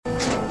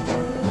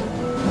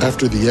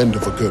After the end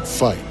of a good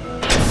fight,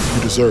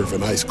 you deserve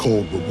an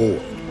ice-cold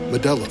reward.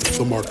 Modelo is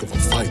the mark of a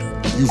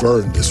fighter. You've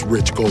earned this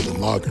rich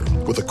golden lager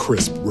with a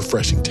crisp,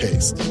 refreshing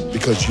taste.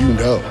 Because you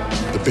know,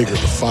 the bigger the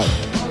fight,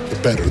 the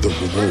better the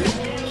reward.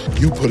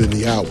 You put in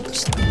the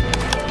hours,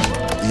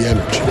 the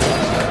energy,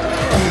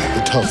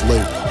 the tough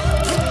labor.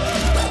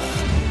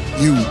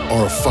 You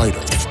are a fighter,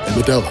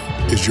 and Modelo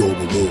is your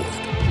reward.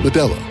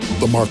 Modelo,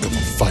 the mark of a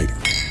fighter.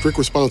 Drink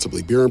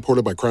responsibly. Beer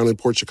imported by Crown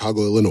Imports,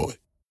 Chicago, Illinois.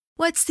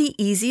 What's the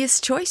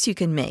easiest choice you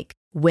can make?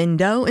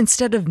 Window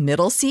instead of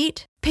middle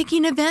seat?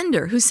 Picking a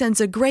vendor who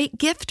sends a great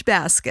gift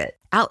basket?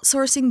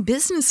 Outsourcing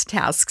business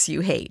tasks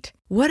you hate?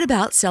 What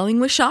about selling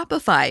with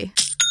Shopify?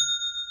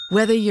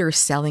 Whether you're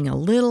selling a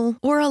little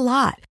or a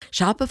lot,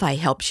 Shopify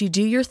helps you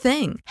do your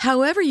thing,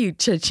 however you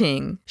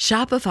cha-ching.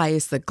 Shopify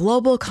is the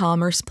global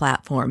commerce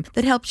platform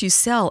that helps you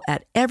sell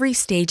at every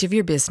stage of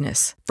your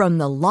business. From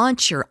the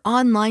launch your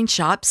online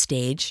shop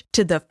stage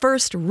to the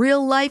first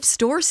real-life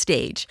store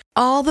stage,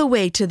 all the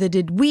way to the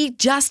did we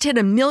just hit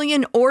 1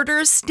 million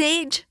orders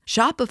stage.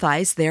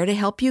 Shopify's there to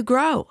help you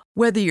grow.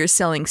 Whether you're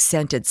selling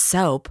scented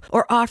soap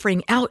or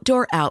offering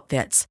outdoor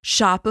outfits,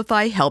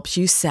 Shopify helps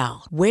you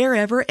sell.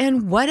 Wherever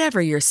and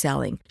whatever you're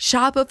selling,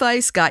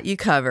 Shopify's got you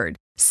covered.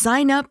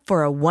 Sign up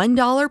for a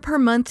 $1 per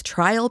month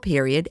trial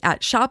period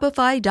at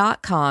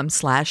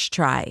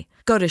shopify.com/try.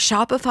 Go to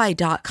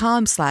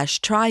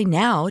shopify.com/try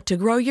now to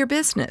grow your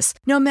business,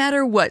 no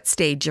matter what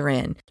stage you're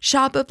in.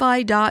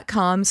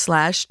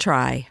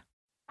 Shopify.com/try.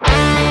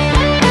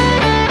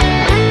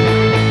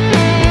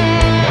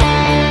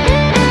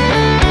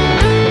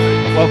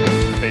 Welcome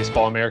to the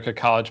Baseball America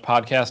College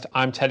Podcast.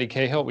 I'm Teddy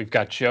Cahill. We've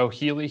got Joe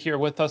Healy here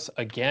with us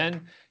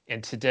again,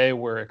 and today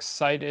we're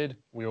excited.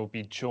 We will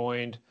be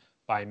joined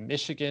by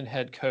Michigan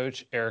head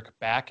coach Erik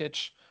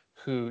Bakich,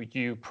 who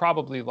you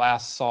probably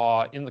last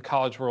saw in the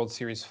College World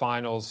Series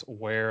finals,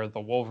 where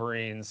the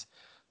Wolverines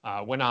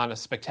went on a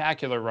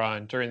spectacular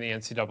run during the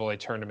NCAA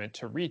tournament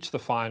to reach the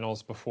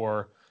finals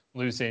before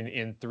losing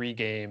in 3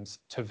 games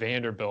to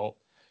Vanderbilt.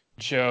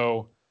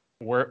 Joe,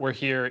 we're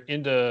here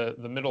into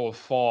the middle of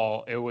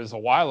fall. It was a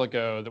while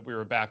ago that we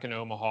were back in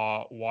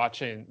Omaha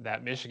watching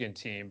that Michigan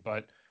team,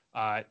 but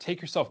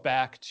take yourself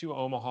back to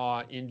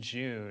Omaha in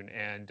June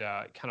and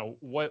kind of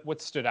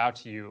what stood out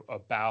to you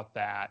about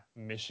that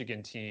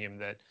Michigan team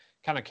that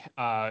kind of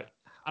I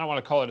don't want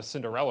to call it a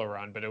Cinderella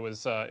run, but it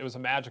was a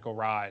magical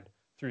ride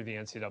through the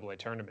NCAA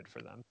tournament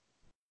for them.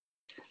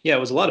 Yeah, it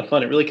was a lot of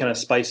fun. It really kind of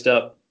spiced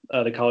up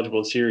the College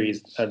World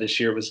Series this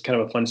year. It was kind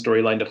of a fun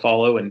storyline to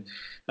follow. And,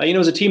 it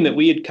was a team that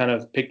we had kind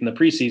of picked in the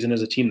preseason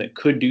as a team that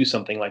could do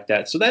something like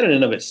that. So that in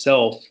and of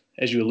itself,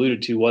 as you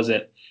alluded to,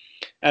 wasn't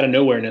out of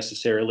nowhere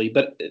necessarily.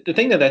 But the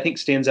thing that I think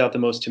stands out the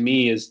most to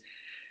me is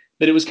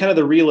that it was kind of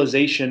the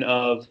realization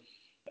of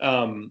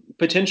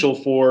potential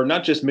for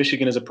not just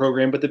Michigan as a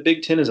program, but the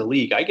Big Ten as a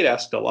league. I get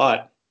asked a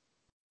lot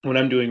when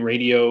I'm doing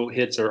radio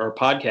hits or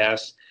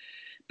podcasts,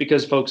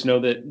 because folks know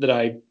that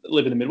I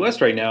live in the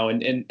Midwest right now,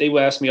 and they will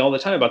ask me all the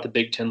time about the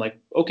Big Ten, like,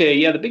 okay,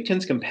 yeah, the Big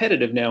Ten's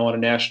competitive now on a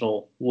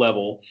national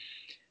level,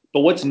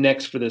 but what's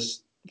next for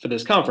this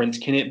conference?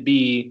 Can it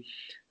be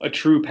a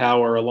true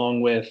power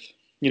along with,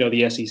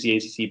 the SEC,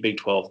 ACC, Big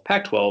 12,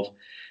 Pac-12?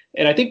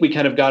 And I think we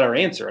kind of got our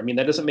answer. I mean,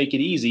 that doesn't make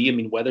it easy. I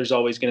mean, weather's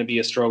always going to be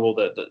a struggle.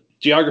 The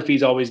geography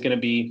is always going to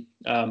be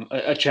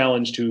a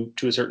challenge to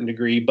a certain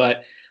degree,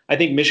 but I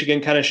think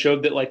Michigan kind of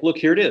showed that, like, look,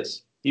 here it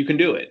is. You can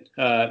do it.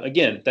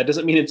 Again, that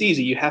doesn't mean it's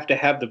easy. You have to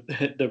have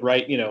the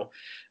right,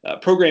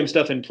 program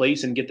stuff in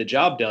place and get the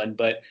job done.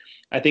 But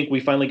I think we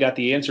finally got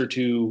the answer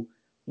to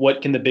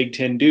what can the Big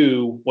Ten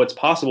do, what's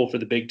possible for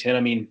the Big Ten.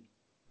 I mean,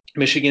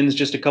 Michigan's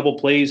just a couple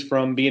plays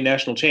from being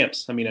national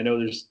champs. I mean, I know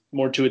there's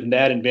more to it than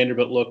that, and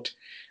Vanderbilt looked,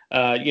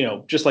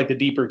 just like the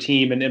deeper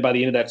team. And by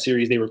the end of that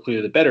series, they were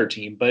clearly the better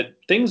team. But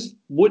things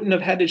wouldn't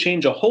have had to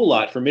change a whole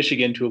lot for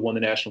Michigan to have won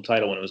the national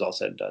title when it was all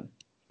said and done.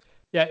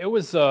 Yeah, it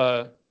was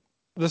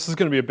this is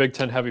going to be a Big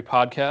Ten heavy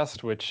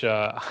podcast, which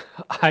I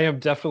am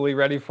definitely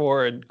ready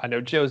for, and I know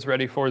Joe's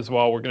ready for as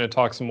well. We're going to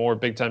talk some more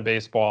Big Ten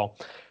baseball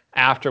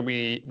after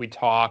we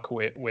talk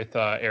with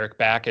Erik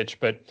Bakich,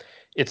 but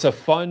it's a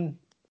fun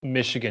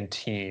Michigan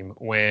team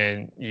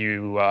when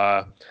you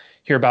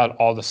hear about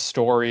all the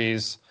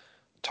stories,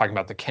 talking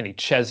about the Kenny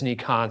Chesney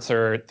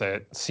concert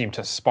that seemed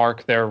to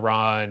spark their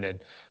run, and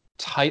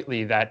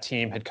tightly that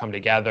team had come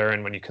together.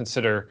 And when you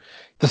consider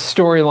the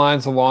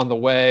storylines along the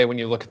way, when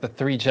you look at the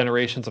 3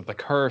 generations of the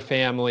Kerr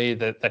family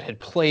that had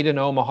played in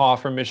Omaha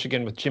for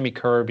Michigan, with Jimmy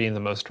Kerr being the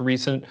most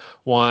recent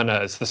one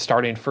as the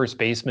starting first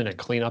baseman and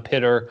cleanup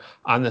hitter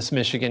on this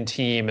Michigan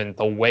team, and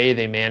the way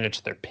they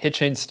managed their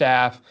pitching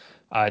staff,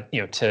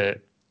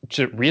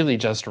 to really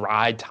just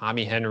ride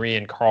Tommy Henry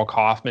and Carl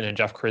Kaufman and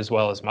Jeff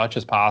Criswell as much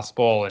as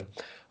possible, and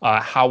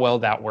how well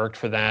that worked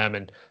for them,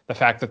 and the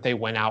fact that they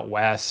went out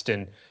west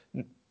and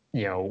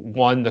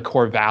won the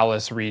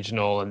Corvallis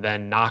Regional and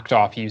then knocked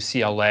off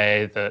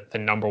UCLA, the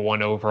number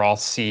 1 overall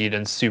seed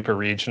in super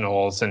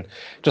regionals. And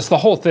just the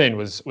whole thing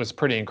was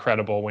pretty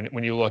incredible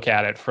when you look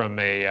at it from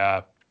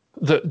a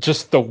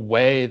Just the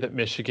way that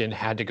Michigan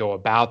had to go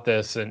about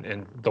this,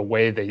 and the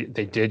way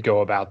they did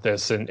go about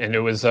this, and it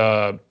was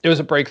a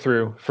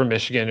breakthrough for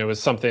Michigan. It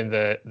was something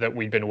that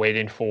we'd been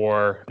waiting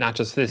for, not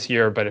just this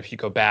year, but if you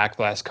go back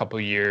the last couple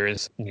of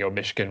years,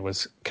 Michigan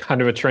was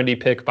kind of a trendy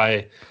pick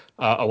by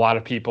a lot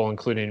of people,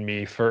 including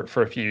me, for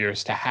a few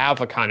years, to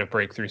have a kind of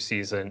breakthrough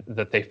season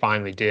that they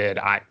finally did.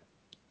 I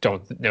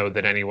don't know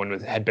that anyone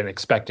had been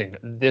expecting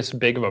this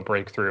big of a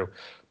breakthrough,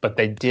 but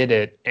they did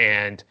it,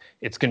 and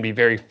it's going to be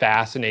very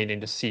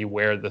fascinating to see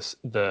where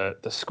the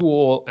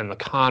school and the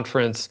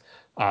conference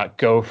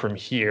go from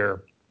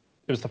here.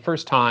 It was the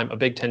first time a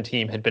Big Ten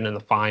team had been in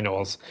the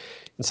finals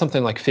in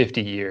something like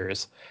 50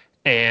 years,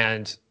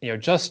 and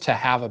just to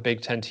have a Big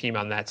Ten team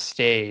on that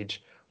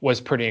stage was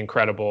pretty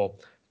incredible.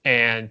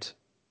 And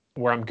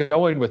where I'm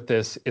going with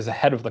this is a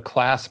head of the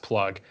class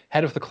plug.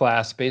 Head of the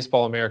Class,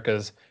 Baseball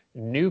America's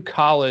new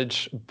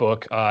college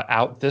book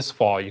out this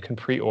fall. You can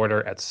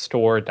pre-order at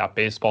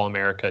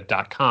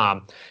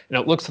store.baseballamerica.com. And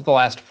it looks at the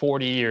last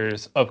 40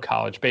 years of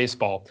college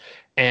baseball.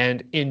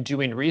 And in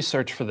doing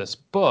research for this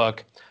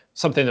book,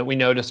 something that we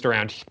noticed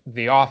around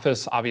the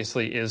office,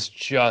 obviously, is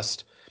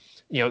just,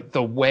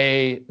 the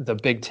way the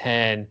Big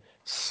Ten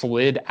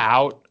slid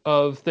out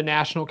of the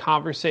national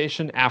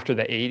conversation after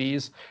the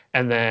 80s,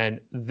 and then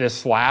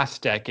this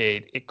last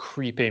decade, it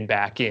creeping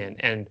back in.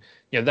 And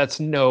that's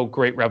no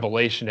great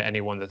revelation to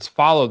anyone that's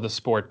followed the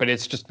sport, but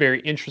it's just very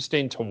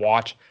interesting to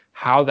watch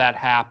how that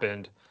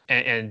happened.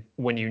 And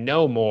when you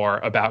know more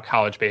about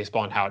college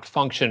baseball and how it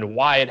functioned,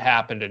 why it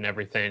happened and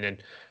everything.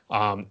 And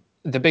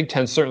the Big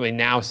Ten certainly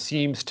now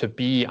seems to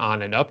be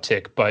on an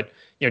uptick. But,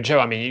 Joe,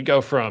 I mean, you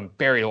go from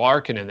Barry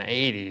Larkin in the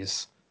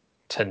 80s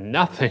to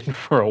nothing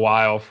for a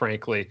while,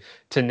 frankly,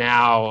 to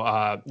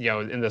now,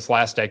 in this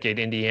last decade,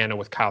 Indiana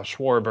with Kyle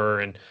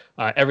Schwarber and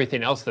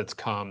everything else that's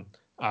come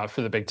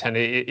for the Big Ten.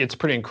 It's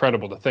pretty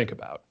incredible to think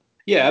about.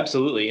 Yeah,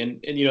 absolutely.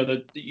 And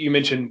you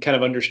mentioned kind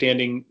of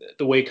understanding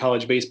the way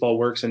college baseball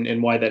works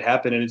and why that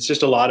happened. And it's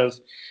just a lot of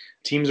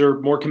teams are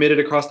more committed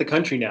across the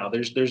country now.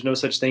 There's no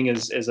such thing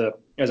as a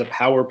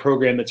power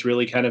program that's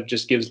really kind of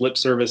just gives lip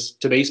service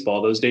to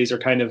baseball. Those days are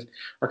kind of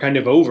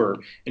over.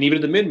 And even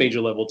at the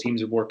mid-major level,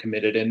 teams are more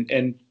committed,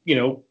 and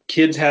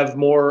kids have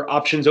more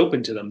options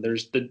open to them.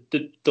 There's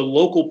the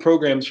local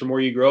programs from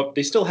where you grow up.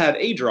 They still have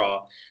a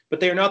draw, but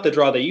they are not the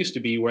draw they used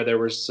to be, where there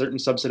was a certain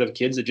subset of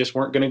kids that just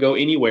weren't going to go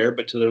anywhere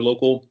but to their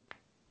local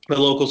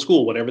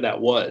school, whatever that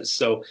was.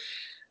 So,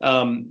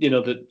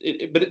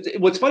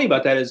 what's funny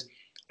about that is,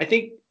 I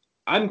think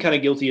I'm kind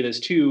of guilty of this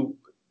too,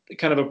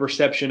 kind of a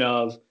perception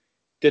of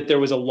that there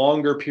was a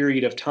longer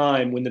period of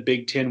time when the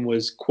Big Ten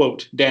was,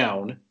 quote,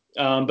 down.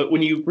 But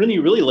when you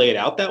really lay it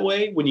out that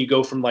way, when you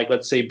go from, like,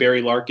 let's say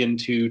Barry Larkin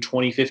to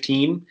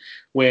 2015,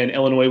 when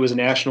Illinois was a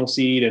national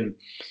seed, and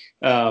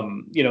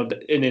and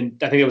then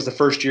I think it was the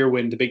first year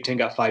when the Big Ten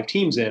got 5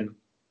 teams in.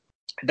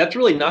 That's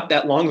really not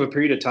that long of a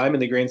period of time in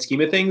the grand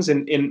scheme of things,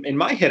 and in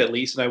my head at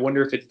least, and I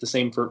wonder if it's the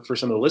same for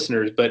some of the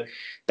listeners, but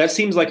that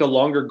seems like a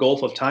longer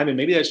gulf of time, and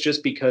maybe that's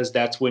just because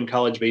that's when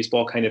college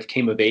baseball kind of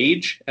came of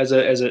age as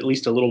at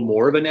least a little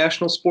more of a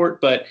national sport.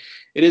 But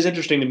it is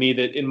interesting to me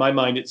that in my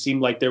mind it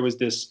seemed like there was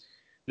this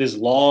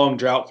long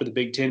drought for the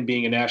Big Ten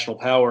being a national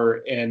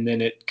power, and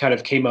then it kind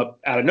of came up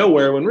out of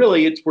nowhere when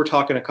really we're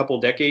talking a couple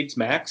decades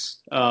max.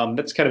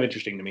 That's kind of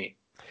interesting to me.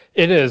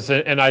 It is,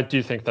 and I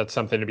do think that's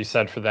something to be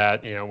said for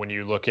that. When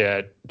you look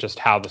at just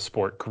how the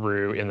sport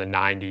grew in the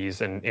 90s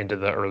and into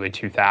the early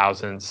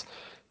 2000s,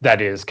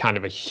 that is kind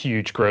of a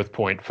huge growth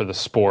point for the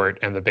sport,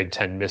 and the Big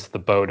Ten missed the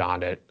boat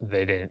on it.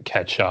 They didn't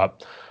catch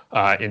up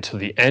until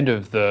the end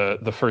of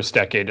the first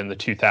decade in the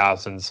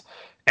 2000s,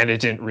 and it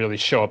didn't really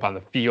show up on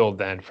the field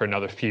then for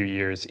another few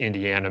years.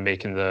 Indiana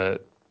making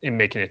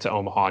it to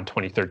Omaha in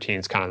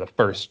 2013 is kind of the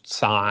first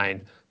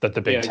sign that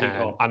the Big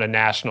Ten on a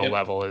national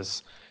level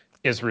is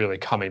really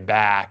coming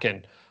back.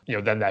 And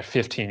then that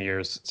 15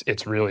 years,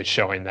 it's really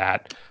showing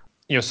that.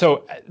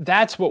 So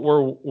that's what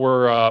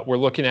we're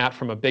looking at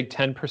from a Big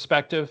Ten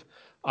perspective.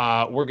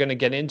 We're going to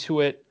get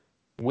into it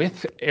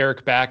with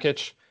Erik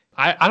Bakich.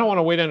 I don't want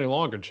to wait any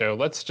longer, Joe.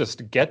 Let's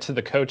just get to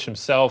the coach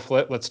himself.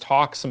 Let's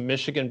talk some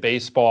Michigan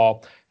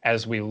baseball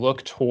as we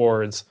look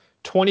towards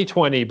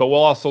 2020, but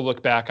we'll also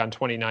look back on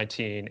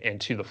 2019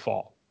 and to the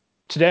fall.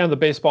 Today on the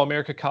Baseball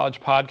America College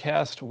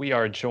Podcast, we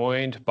are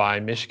joined by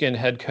Michigan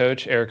head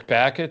coach Erik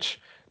Bakich.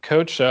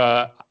 Coach,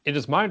 it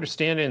is my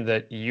understanding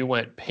that you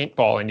went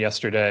paintballing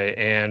yesterday,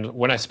 and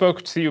when I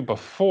spoke to you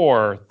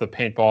before the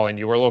paintballing,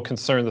 you were a little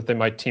concerned that they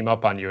might team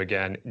up on you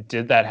again.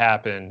 Did that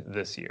happen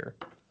this year?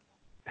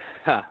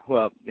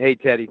 Well, hey,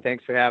 Teddy,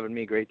 thanks for having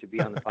me. Great to be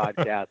on the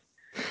podcast.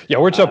 Yeah,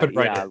 we're jumping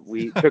right in.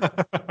 We took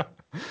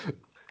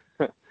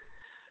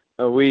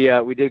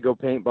we did go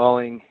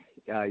paintballing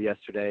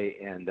yesterday,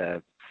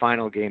 and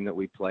final game that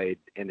we played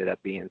ended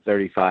up being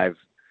 35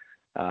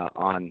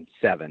 on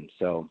 7.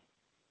 So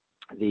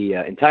the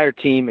entire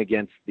team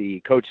against the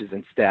coaches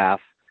and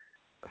staff,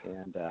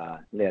 and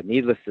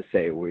needless to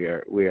say, we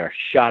are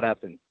shot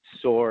up and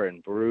sore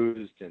and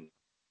bruised and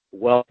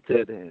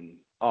welted and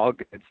all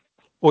good.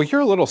 Well,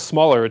 you're a little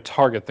smaller at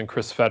target than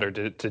Chris Fetter.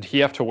 Did he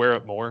have to wear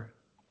it more?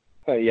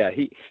 Yeah,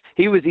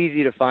 he was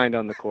easy to find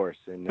on the course,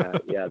 and I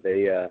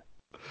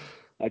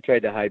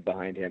tried to hide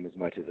behind him as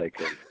much as I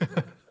could.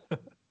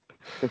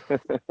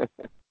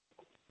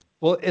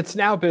 Well, it's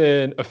now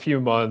been a few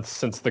months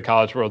since the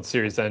College World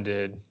Series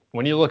ended.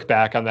 When you look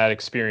back on that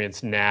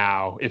experience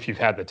now, if you've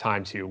had the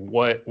time to,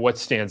 what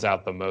stands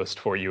out the most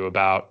for you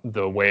about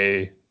the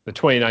way the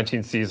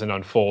 2019 season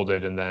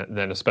unfolded, and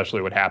then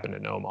especially what happened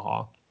in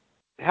Omaha?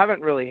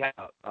 Haven't really had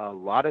a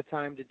lot of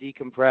time to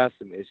decompress.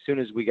 I mean, as soon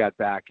as we got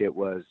back, it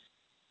was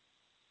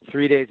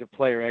 3 days of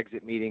player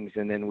exit meetings,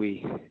 and then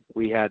we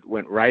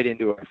went right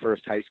into our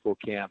first high school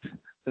camp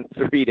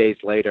 3 days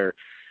later.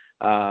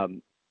 So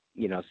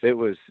it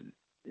was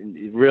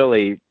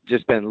really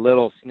just been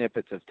little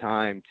snippets of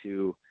time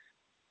to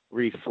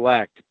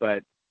reflect.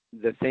 But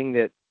the thing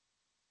that,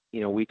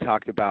 we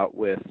talked about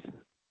with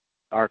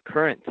our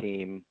current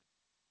team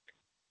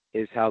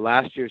is how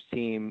last year's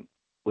team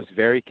was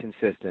very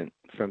consistent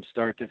from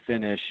start to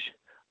finish,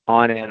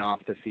 on and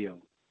off the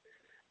field.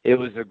 It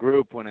was a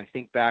group, when I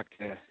think back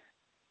to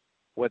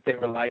what they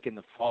were like in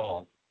the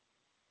fall,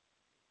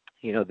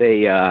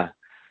 they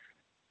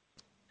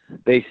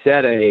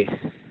set a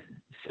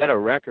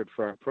record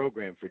for our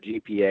program for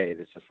GPA.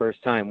 It's the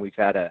first time we've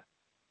had a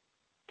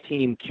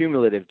team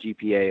cumulative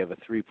GPA of a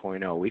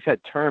 3.0. We've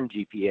had term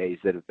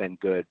GPAs that have been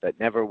good, but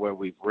never where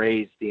we've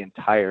raised the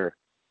entire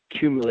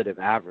cumulative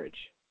average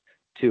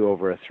to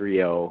over a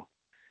 3.0.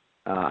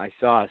 I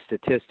saw a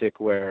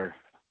statistic where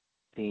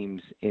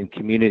teams in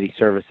community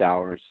service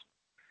hours,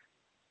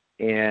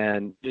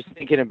 and just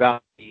thinking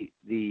about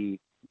the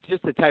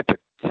type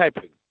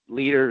of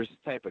leaders,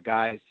 type of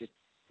guys,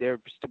 they're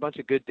just a bunch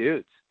of good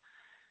dudes.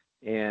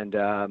 And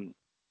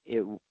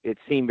it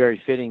seemed very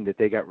fitting that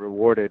they got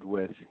rewarded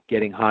with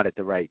getting hot at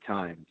the right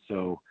time.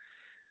 So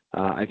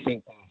I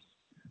think the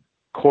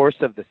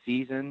course of the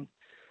season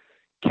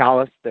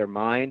calloused their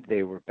mind.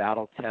 They were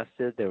battle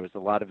tested. There was a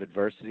lot of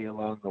adversity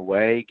along the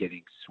way,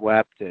 getting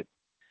swept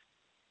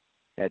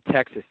at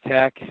Texas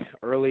Tech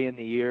early in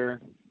the year.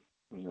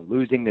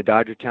 Losing the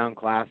Dodgertown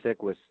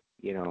Classic was,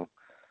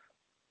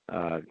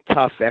 a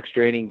tough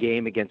extra inning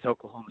game against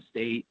Oklahoma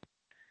State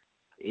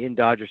in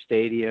Dodger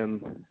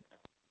Stadium.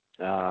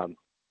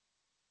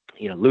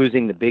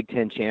 Losing the Big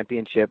Ten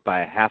championship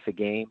by a half a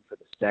game for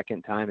the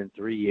second time in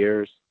 3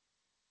 years.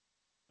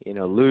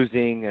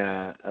 Losing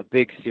a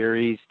big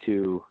series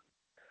to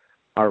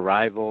our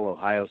rival,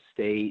 Ohio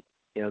State.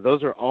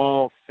 Those are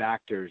all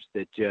factors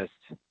that just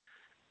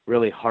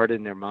really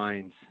hardened their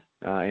minds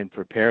and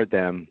prepared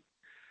them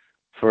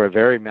for a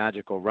very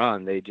magical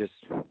run. They just,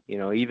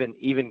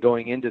 even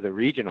going into the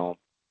regional,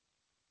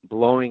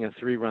 blowing a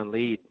 3-run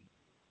lead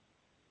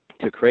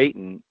to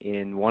Creighton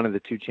in one of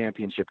the 2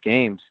 championship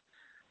games,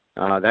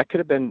 that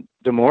could have been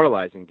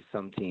demoralizing to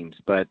some teams.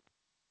 But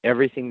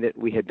everything that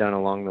we had done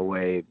along the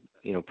way,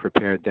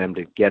 prepared them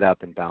to get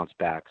up and bounce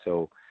back.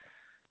 So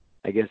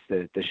I guess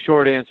the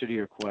short answer to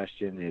your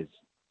question is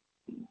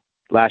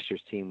last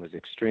year's team was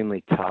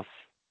extremely tough,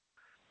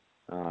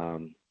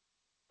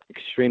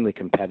 extremely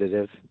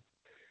competitive,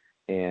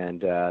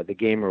 and the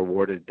game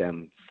rewarded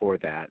them for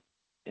that.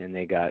 And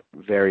they got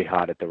very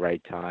hot at the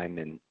right time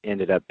and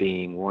ended up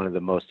being one of the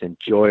most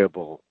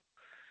enjoyable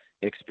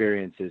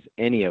experiences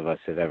any of us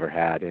have ever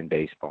had in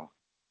baseball.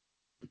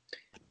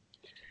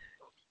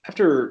 I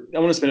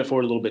want to spin it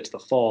forward a little bit to the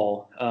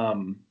fall.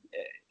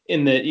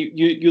 In that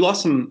you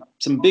lost some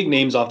big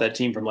names off that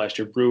team from last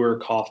year: Brewer,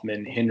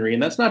 Kaufman, Henry,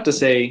 and that's not to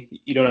say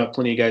you don't have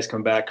plenty of guys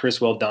come back.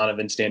 Chriswell,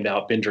 Donovan stand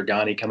out, Ben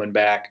Dragani coming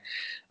back,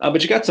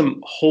 but you got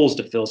some holes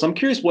to fill. So I'm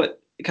curious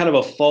what kind of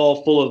a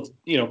fall full of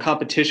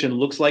competition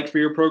looks like for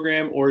your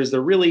program, or is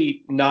there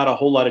really not a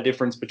whole lot of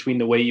difference between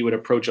the way you would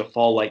approach a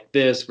fall like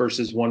this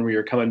versus one where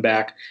you're coming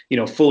back,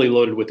 fully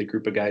loaded with a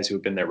group of guys who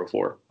have been there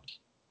before?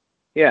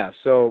 Yeah.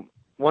 So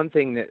one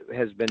thing that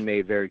has been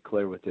made very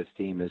clear with this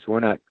team is we're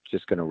not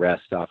just going to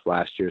rest off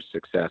last year's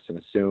success and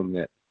assume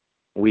that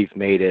we've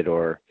made it,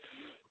 or,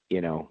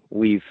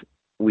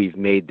 we've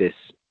made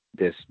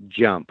this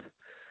jump.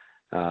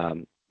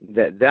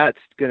 That's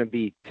going to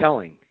be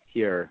telling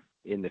here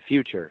in the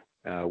future,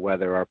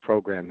 whether our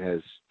program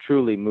has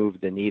truly moved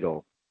the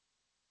needle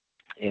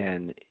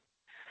and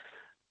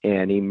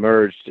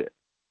emerged,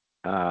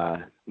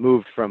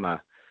 moved from a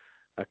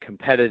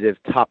competitive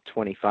top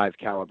 25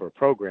 caliber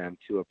program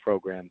to a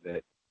program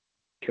that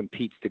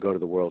competes to go to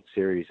the World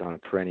Series on a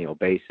perennial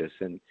basis.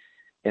 And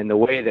the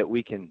way that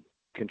we can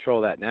control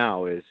that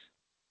now is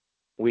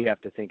we have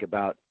to think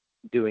about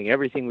doing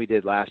everything we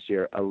did last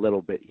year a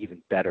little bit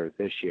even better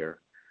this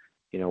year.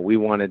 We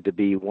wanted to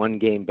be one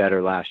game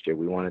better last year.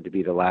 We wanted to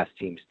be the last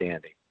team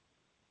standing.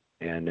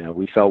 And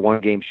we fell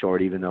one game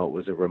short, even though it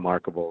was a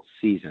remarkable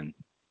season.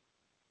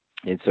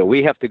 And so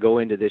we have to go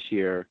into this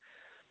year,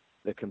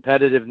 the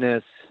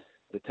competitiveness,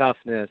 the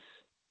toughness,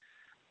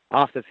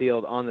 off the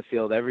field, on the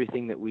field,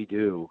 everything that we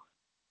do,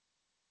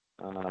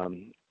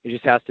 it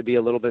just has to be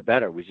a little bit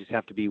better. We just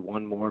have to be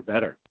one more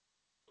better.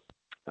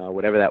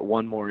 Whatever that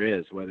one more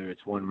is, whether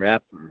it's one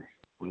rep or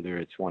whether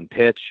it's one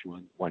pitch,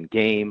 one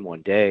game,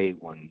 one day,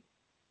 one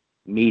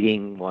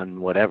meeting,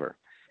 one whatever.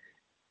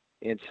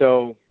 And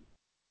so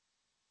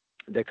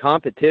the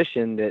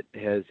competition that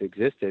has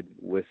existed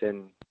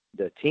within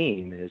the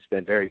team has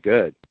been very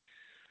good,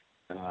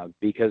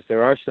 because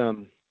there are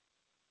some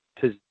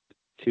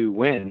to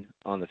win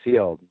on the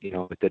field,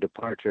 with the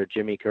departure of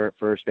Jimmy Kerr at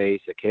first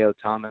base, Akeo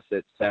Thomas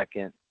at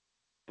second,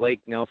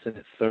 Blake Nelson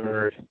at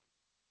third,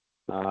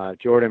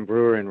 Jordan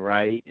Brewer in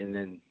right, and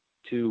then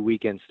 2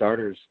 weekend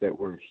starters that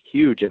were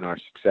huge in our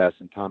success,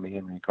 and Tommy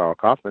Henry and Carl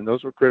Kaufman.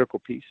 Those were critical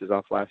pieces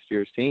off last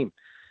year's team.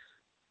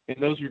 And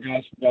those were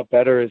guys who got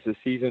better as the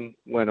season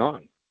went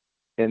on.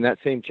 And that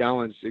same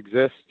challenge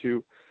exists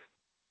to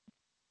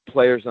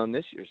players on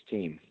this year's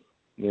team.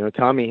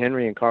 Tommy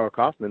Henry and Carl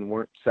Kaufman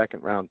weren't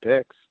second-round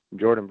picks.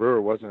 Jordan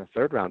Brewer wasn't a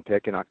third-round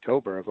pick in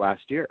October of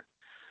last year.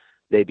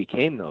 They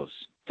became those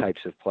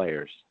types of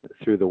players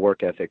through the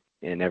work ethic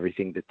and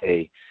everything that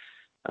they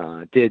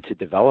did to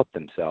develop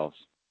themselves.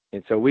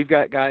 And so we've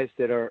got guys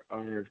that are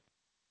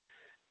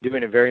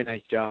doing a very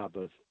nice job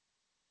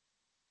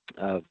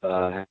of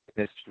having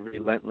this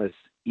relentless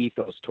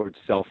ethos towards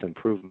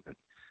self-improvement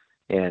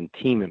and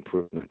team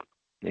improvement.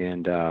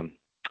 And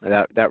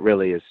that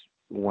really is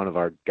one of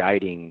our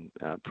guiding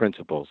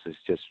principles, is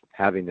just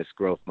having this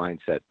growth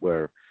mindset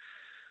where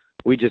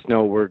we just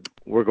know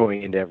we're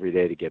going into every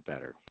day to get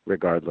better,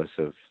 regardless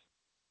of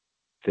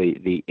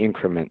the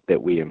increment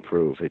that we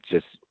improve. It's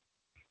just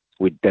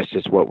that's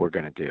just what we're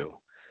going to do.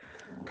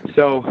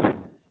 So,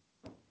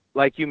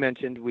 like you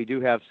mentioned, we do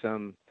have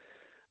some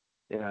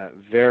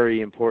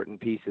very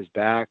important pieces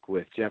back,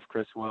 with Jeff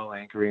Criswell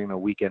anchoring a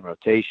weekend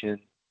rotation.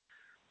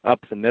 Up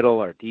the middle,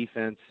 our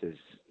defense is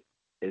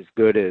as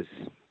good as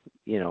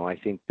I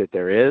think that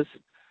there is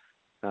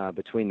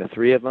between the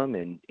three of them,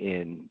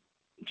 in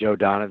Joe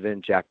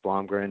Donovan, Jack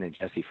Blomgren, and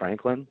Jesse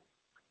Franklin.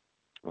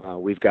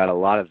 We've got a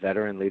lot of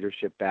veteran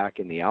leadership back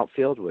in the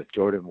outfield with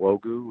Jordan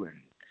Wogu and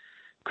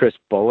Chris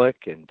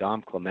Bullock and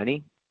Dom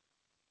Clemente.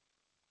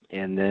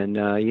 And then,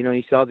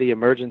 you saw the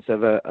emergence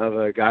of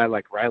a guy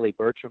like Riley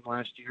Bertram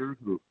last year,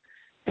 who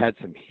had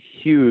some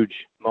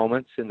huge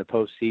moments in the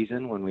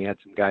postseason when we had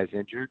some guys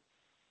injured.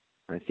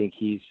 I think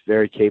he's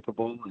very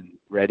capable and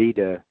ready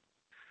to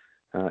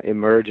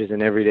emerge as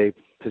an everyday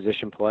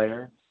position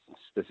player,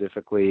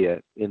 specifically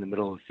in the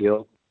middle of the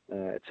field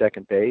at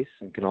second base,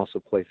 and can also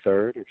play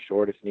third or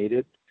short if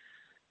needed.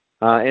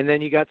 And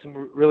then you got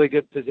some really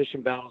good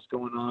position battles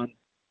going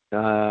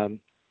on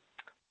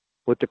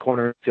with the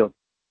corner field.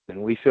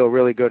 And we feel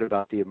really good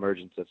about the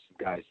emergence of some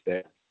guys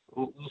there.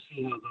 We'll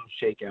see how those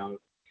shake out.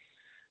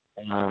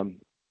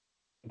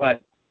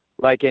 But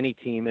like any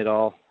team, it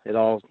all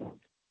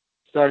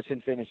starts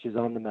and finishes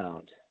on the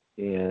mound.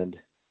 And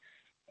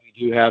we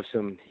do have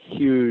some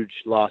huge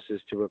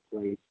losses to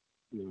replace,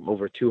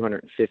 over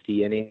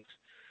 250 innings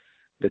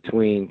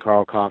between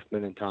Carl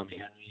Kaufman and Tommy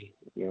Henry.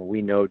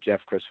 We know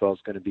Jeff Criswell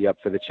is going to be up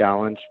for the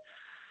challenge.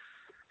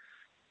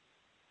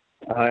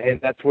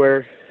 And that's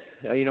where,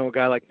 a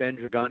guy like Ben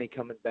Dragani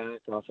coming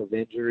back off of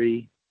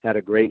injury had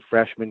a great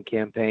freshman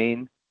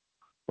campaign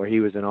where he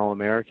was an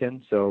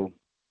All-American. So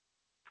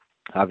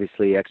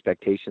obviously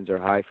expectations are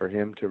high for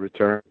him to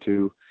return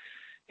to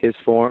his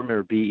form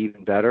or be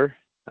even better.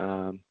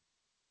 And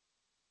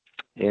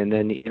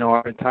then,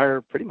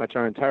 pretty much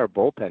our entire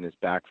bullpen is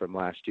back from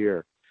last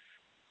year,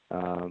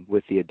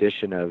 with the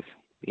addition of,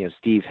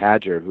 Steve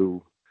Hadger,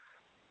 who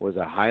was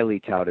a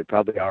highly touted,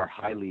 probably our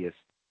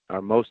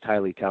most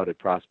highly touted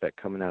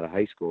prospect coming out of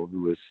high school,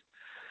 who was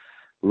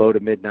low to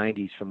mid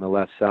 90s from the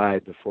left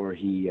side before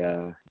he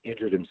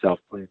injured himself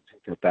playing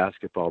pickup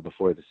basketball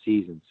before the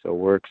season. So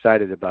we're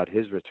excited about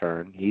his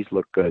return. He's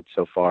looked good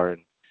so far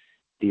in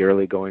the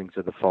early goings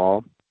of the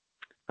fall.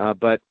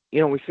 But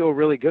we feel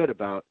really good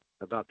about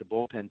the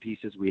bullpen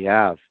pieces we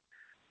have.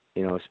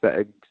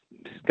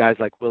 Guys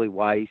like Willie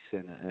Weiss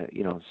and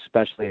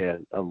especially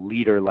a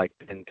leader like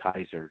Ben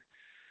Kaiser.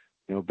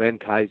 Ben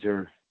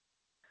Kaiser,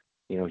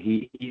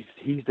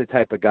 he's the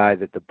type of guy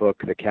that the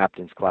book The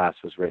Captain's Class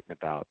was written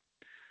about.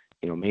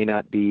 May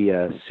not be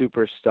a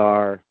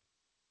superstar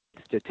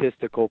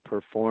statistical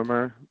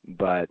performer,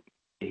 but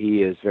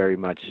he is very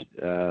much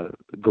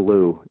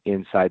glue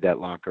inside that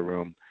locker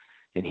room.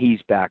 And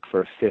he's back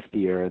for a fifth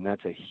year, and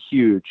that's a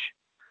huge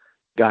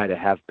guy to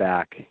have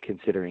back,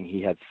 considering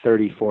he had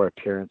 34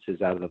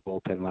 appearances out of the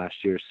bullpen last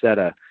year, set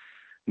a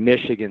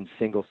Michigan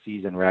single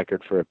season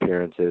record for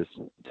appearances.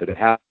 So to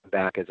have him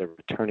back as a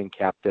returning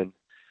captain,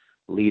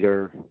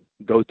 leader,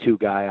 go-to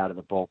guy out of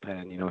the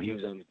bullpen, he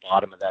was on the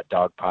bottom of that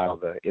dog pile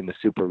in the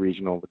Super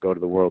Regional to go to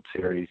the World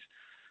Series.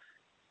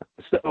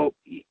 So,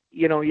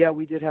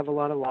 we did have a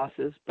lot of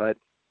losses, but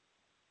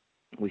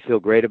we feel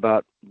great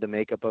about the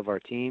makeup of our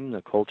team,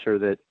 the culture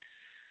that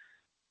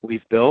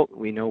we've built.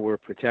 We know we're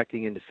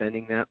protecting and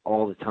defending that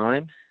all the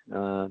time,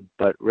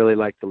 but really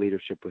like the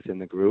leadership within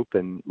the group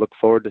and look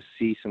forward to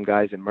see some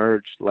guys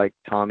emerge like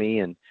Tommy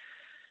and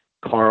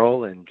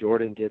Carl and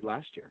Jordan did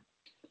last year.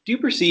 Do you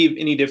perceive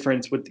any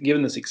difference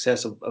given the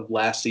success of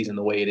last season,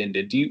 the way it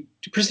ended? Do you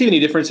perceive any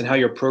difference in how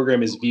your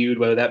program is viewed,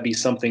 whether that be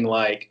something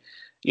like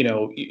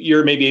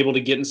you're maybe able to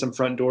get in some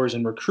front doors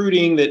in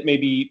recruiting that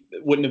maybe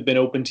wouldn't have been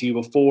open to you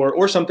before,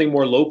 or something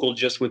more local,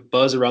 just with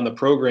buzz around the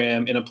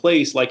program in a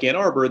place like Ann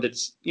Arbor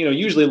that's,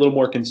 usually a little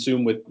more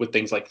consumed with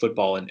things like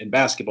football and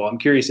basketball. I'm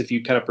curious if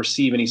you kind of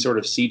perceive any sort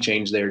of sea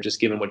change there, just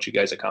given what you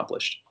guys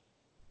accomplished.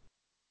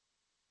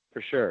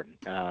 For sure.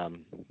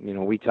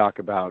 We talk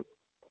about,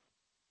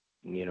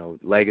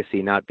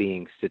 legacy not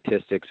being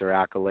statistics or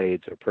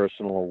accolades or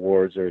personal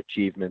awards or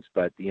achievements,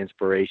 but the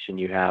inspiration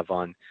you have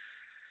on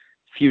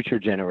future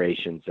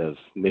generations of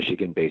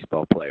Michigan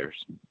baseball players.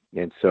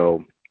 And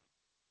so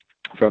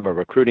from a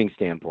recruiting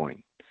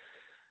standpoint,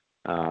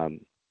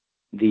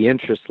 the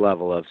interest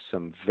level of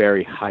some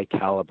very high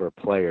caliber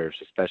players,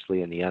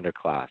 especially in the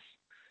underclass,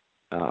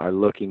 are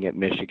looking at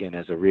Michigan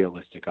as a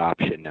realistic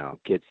option now.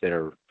 Kids that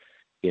are,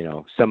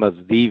 some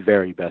of the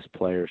very best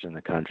players in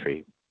the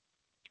country.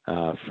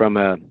 From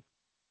a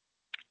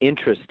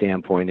interest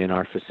standpoint in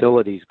our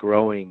facilities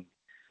growing,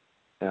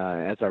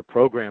 as our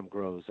program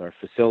grows, our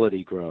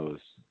facility grows,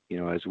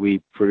 as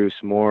we produce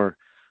more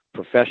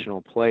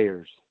professional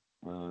players,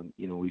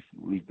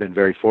 we've been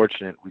very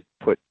fortunate. We've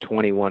put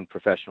 21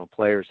 professional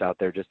players out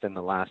there just in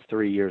the last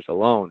 3 years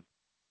alone.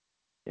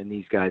 And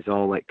these guys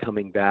all like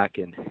coming back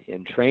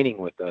and training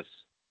with us.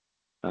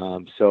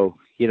 So,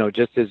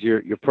 just as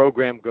your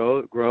program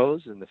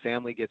grows and the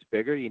family gets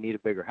bigger, you need a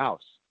bigger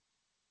house.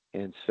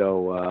 And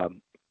so,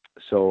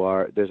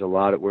 there's a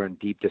lot we're in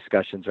deep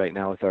discussions right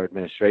now with our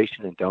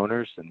administration and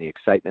donors, and the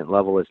excitement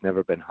level has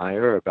never been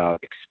higher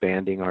about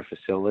expanding our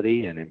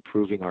facility and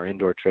improving our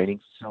indoor training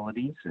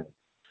facilities, and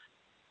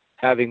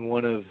having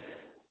one of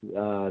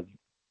the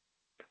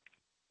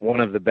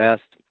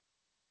best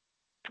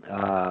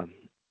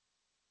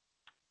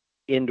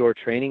indoor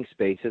training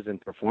spaces and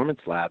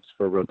performance labs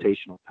for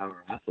rotational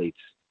power athletes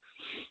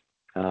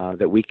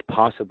that we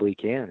possibly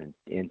can,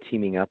 and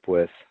teaming up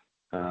with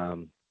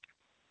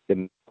the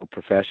medical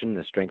profession,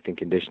 the strength and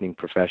conditioning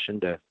profession,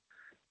 to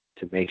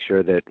make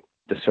sure that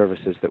the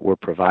services that we're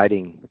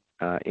providing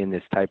in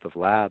this type of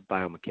lab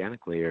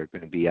biomechanically are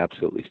going to be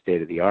absolutely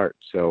state of the art.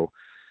 So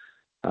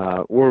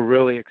we're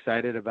really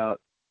excited about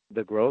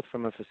the growth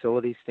from a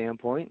facility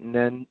standpoint. And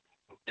then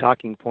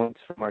talking points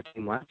from our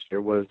team last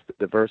year was the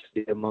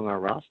diversity among our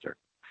roster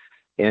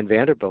and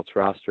Vanderbilt's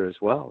roster as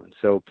well. And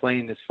so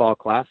playing this Fall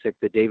Classic,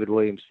 the David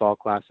Williams Fall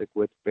Classic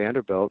with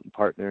Vanderbilt, and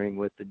partnering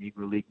with the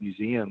Negro League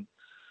Museum,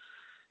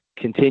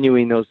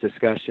 continuing those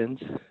discussions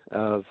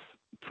of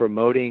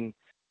promoting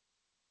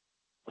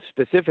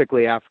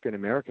specifically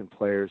African-American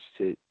players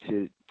to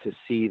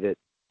see that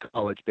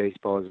college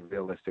baseball is a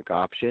realistic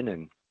option.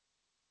 And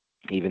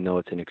even though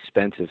it's an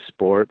expensive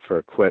sport for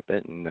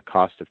equipment and the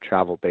cost of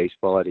travel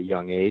baseball at a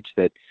young age,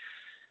 that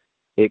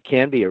it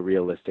can be a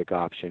realistic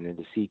option. And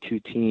to see two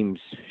teams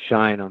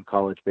shine on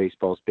college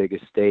baseball's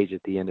biggest stage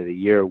at the end of the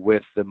year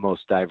with the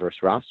most diverse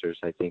rosters,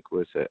 I think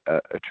was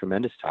a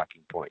tremendous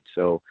talking point.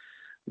 So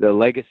the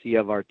legacy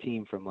of our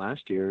team from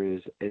last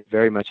year it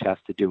very much has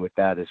to do with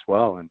that as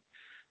well. And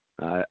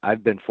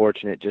I've been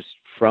fortunate just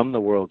from the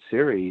World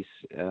Series.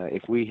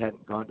 If we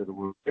hadn't gone to the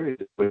World Series,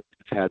 we would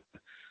have had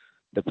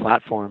the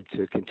platform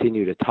to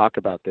continue to talk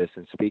about this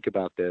and speak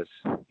about this,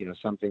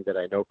 something that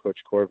I know Coach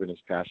Corbin is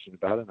passionate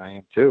about, and I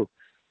am too.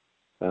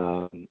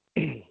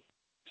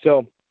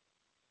 So,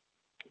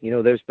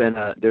 there's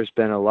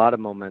been a lot of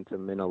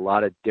momentum in a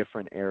lot of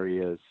different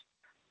areas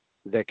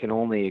that can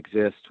only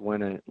exist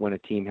when a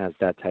team has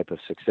that type of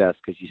success,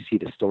 because you see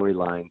the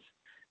storylines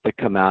that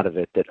come out of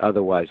it that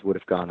otherwise would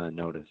have gone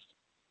unnoticed.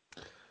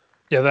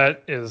 Yeah,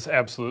 that is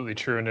absolutely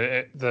true. And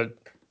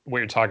what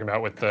you're talking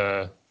about with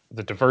the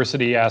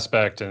diversity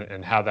aspect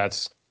and how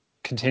that's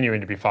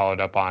continuing to be followed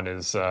up on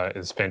is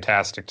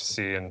fantastic to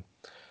see, and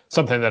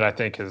something that I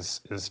think is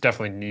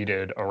definitely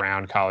needed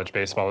around college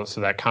baseball.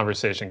 So that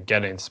conversation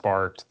getting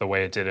sparked the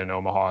way it did in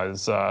Omaha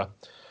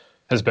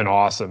has been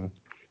awesome.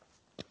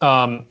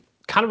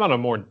 Kind of on a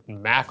more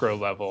macro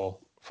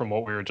level from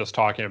what we were just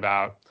talking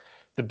about,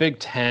 the Big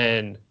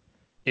Ten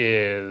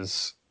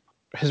has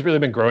really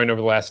been growing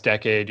over the last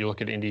decade. You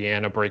look at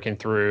Indiana breaking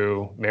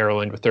through,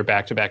 Maryland with their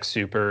back-to-back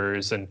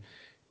supers, and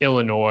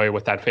Illinois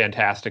with that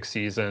fantastic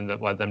season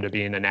that led them to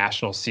being a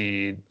national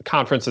seed. The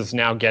conference is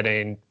now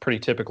getting pretty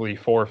typically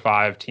 4 or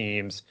 5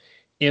 teams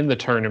in the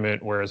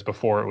tournament, whereas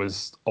before it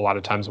was a lot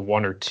of times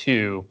 1 or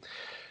 2.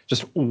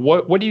 Just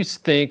what do you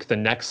think the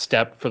next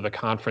step for the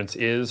conference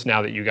is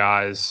now that you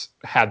guys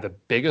had the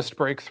biggest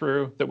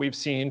breakthrough that we've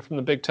seen from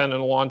the Big Ten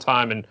in a long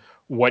time, and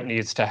what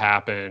needs to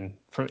happen,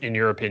 in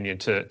your opinion,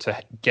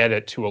 to get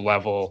it to a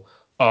level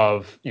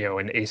of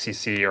an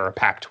ACC or a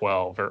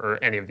Pac-12 or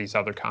any of these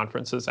other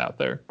conferences out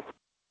there?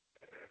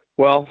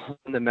 Well,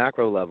 on the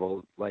macro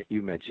level, like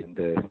you mentioned,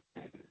 the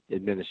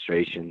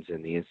administrations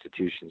and the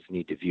institutions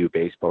need to view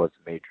baseball as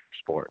a major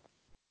sport.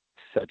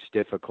 Such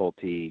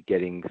difficulty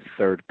getting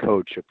third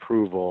coach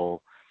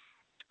approval.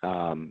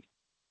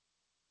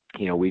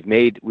 We've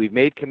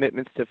made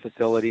commitments to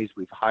facilities.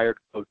 We've hired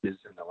coaches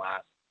in the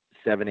last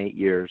 7-8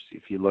 years.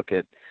 If you look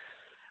at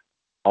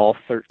all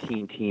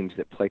 13 teams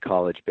that play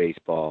college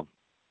baseball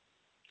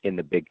in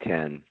the Big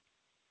Ten,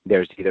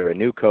 there's either a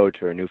new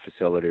coach or a new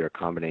facility or a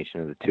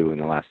combination of the two in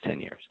the last 10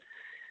 years.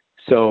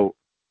 So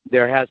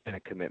there has been a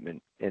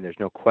commitment, and there's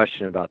no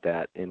question about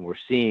that. And we're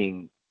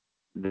seeing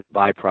the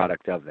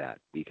byproduct of that,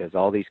 because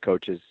all these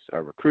coaches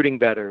are recruiting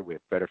better. We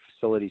have better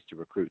facilities to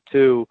recruit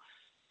to.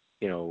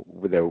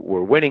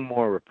 We're winning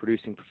more. We're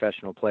producing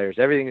professional players.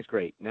 Everything is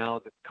great. Now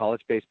the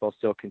college baseball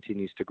still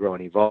continues to grow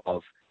and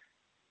evolve.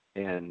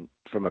 And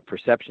from a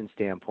perception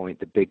standpoint,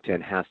 the Big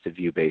Ten has to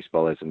view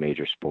baseball as a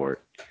major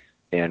sport.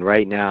 And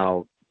right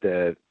now,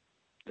 the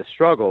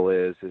struggle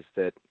is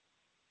that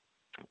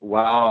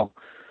while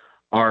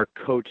our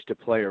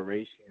coach-to-player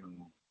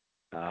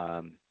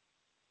ratio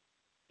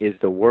is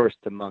the worst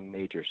among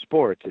major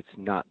sports, it's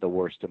not the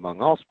worst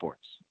among all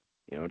sports.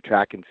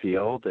 Track and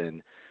field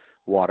and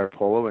water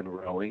polo and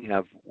rowing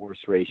have worse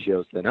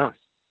ratios than us.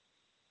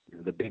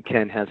 The Big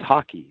Ten has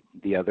hockey.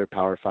 The other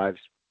Power Fives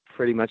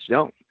pretty much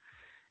don't.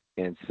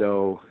 And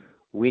so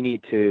we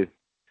need to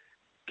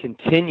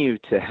continue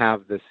to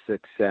have the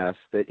success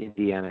that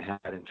Indiana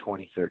had in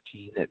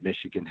 2013, that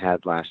Michigan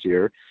had last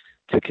year,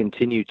 to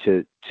continue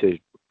to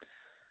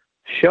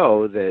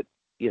show that,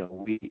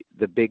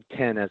 the Big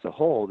Ten as a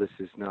whole, this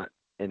is not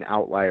an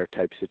outlier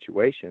type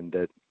situation,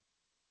 that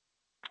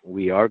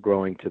we are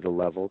growing to the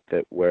level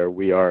that where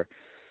we are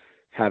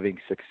having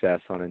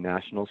success on a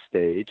national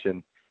stage.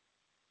 And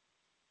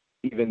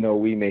even though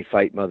we may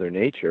fight Mother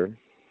Nature,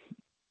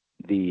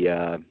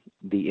 the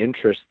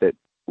interest that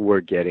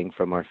we're getting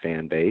from our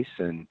fan base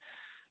and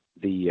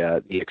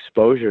the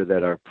exposure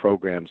that our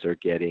programs are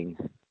getting,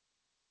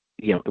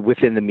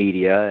 within the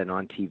media and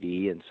on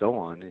TV and so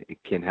on,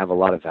 it can have a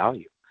lot of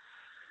value.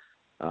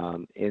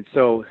 And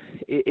so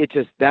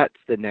that's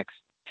the next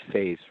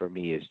phase for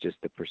me, is just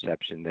the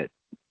perception that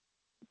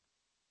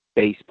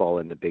baseball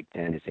in the Big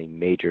Ten is a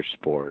major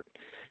sport.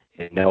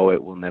 And no,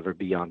 it will never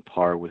be on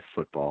par with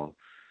football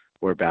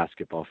or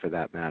basketball for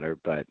that matter,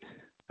 but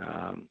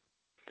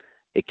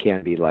it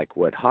can be like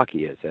what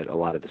hockey is at a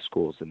lot of the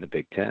schools in the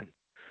Big Ten.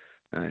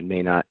 It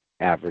may not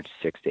average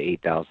 6,000 to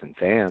 8,000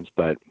 fans,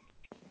 but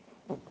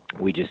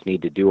we just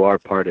need to do our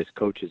part as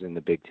coaches in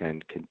the Big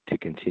Ten to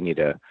continue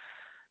to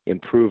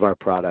improve our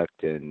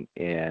product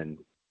and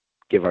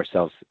give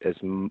ourselves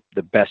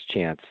the best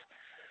chance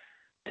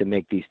to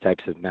make these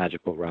types of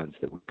magical runs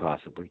that we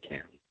possibly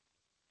can.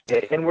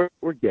 And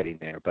we're getting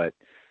there, but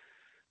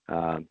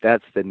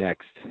that's the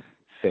next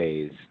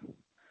phase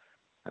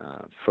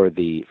for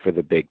the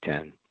Big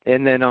Ten.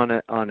 And then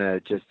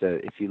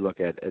if you look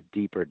at a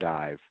deeper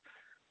dive,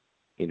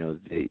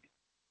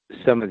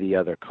 some of the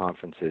other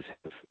conferences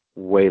have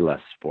way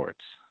less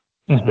sports.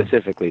 Mm-hmm.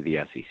 Specifically the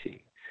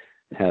SEC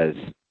has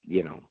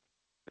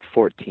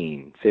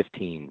 14,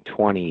 15,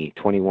 20,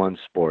 21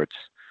 sports.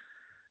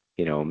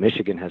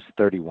 Michigan has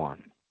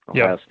 31.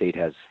 Ohio State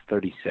has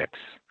 36.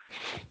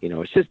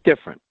 It's just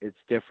different. It's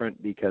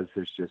different because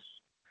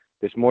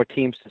there's more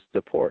teams to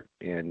support,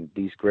 and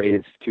these great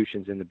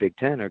institutions in the Big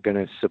Ten are going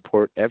to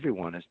support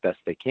everyone as best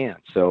they can.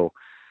 So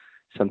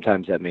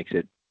sometimes that makes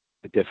it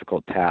a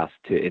difficult task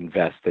to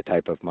invest the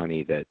type of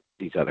money that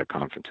these other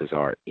conferences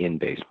are in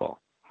baseball.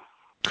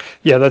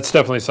 Yeah, that's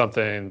definitely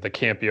something that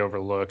can't be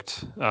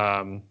overlooked.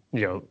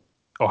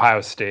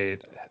 Ohio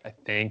State, I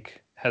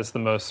think, has the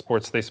most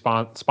sports they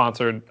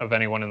sponsored of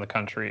anyone in the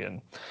country,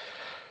 and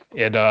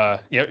it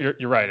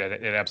you're right,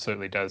 it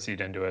absolutely does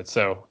eat into it.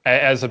 So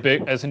as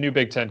a new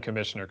Big Ten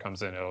commissioner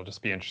comes in, it'll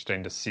just be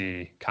interesting to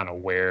see kind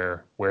of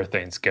where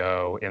things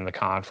go in the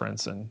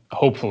conference, and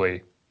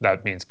hopefully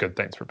that means good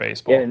things for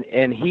baseball.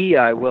 And he,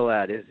 I will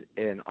add, is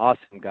an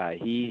awesome guy.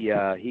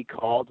 He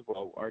called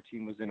while our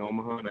team was in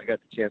Omaha, and I got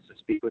the chance to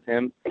speak with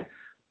him.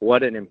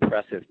 What an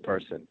impressive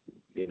person.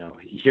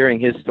 Hearing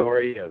his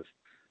story of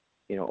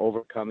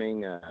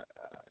overcoming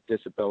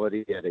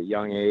disability at a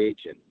young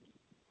age and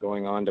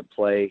going on to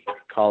play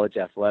college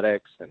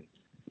athletics, and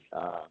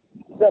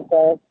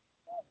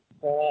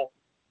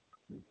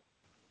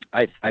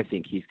I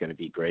think he's going to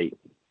be great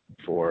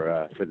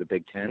for the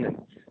Big Ten,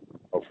 and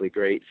hopefully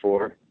great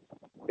for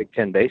Big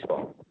Ten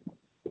baseball.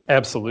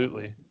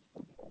 Absolutely.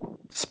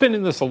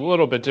 Spinning this a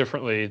little bit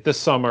differently, this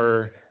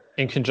summer,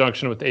 in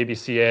conjunction with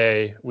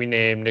ABCA, we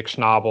named Nick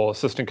Schnabel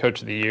Assistant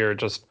Coach of the Year.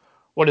 Just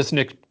what has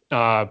Nick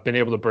been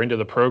able to bring to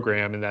the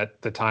program in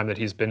the time that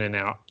he's been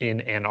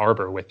in Ann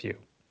Arbor with you?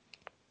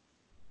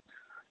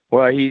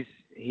 Well,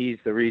 he's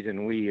the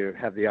reason we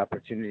have the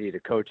opportunity to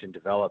coach and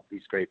develop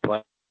these great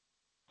players.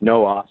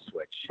 No off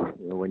switch.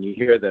 When you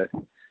hear the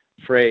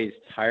phrase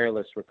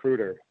tireless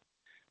recruiter,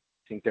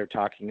 I think they're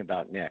talking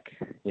about Nick.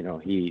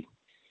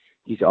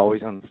 He's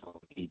always on the phone.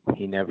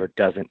 He never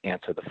doesn't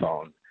answer the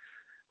phone.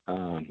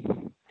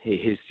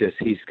 He's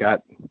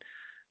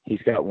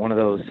got one of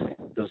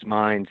those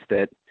minds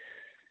that,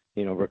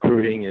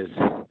 recruiting is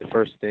the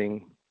first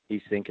thing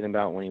he's thinking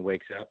about when he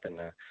wakes up and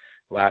the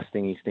last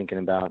thing he's thinking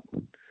about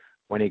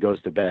when he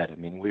goes to bed. I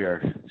mean, we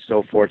are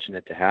so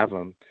fortunate to have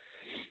him.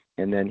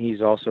 And then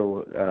he's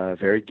also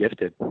very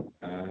gifted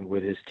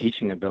with his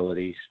teaching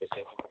abilities,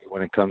 specifically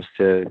when it comes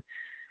to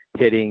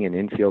hitting and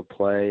infield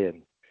play.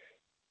 And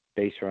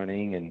base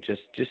running, and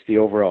just the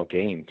overall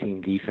game, team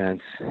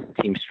defense,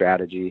 team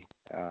strategy.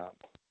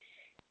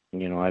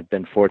 I've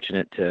been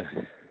fortunate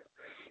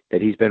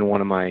that he's been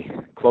one of my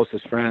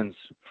closest friends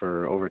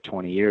for over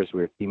 20 years.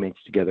 We were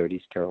teammates together at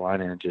East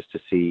Carolina, and just to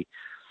see,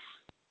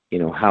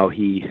 how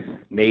he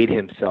made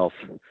himself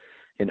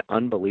an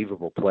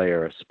unbelievable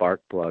player, a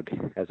spark plug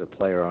as a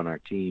player on our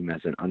team,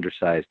 as an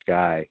undersized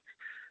guy,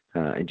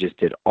 and just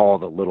did all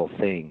the little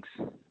things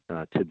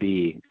to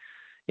be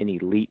an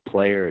elite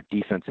player, a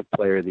defensive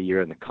player of the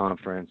year in the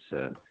conference,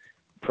 a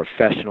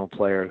professional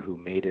player who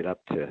made it up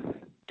to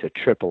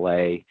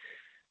AAA,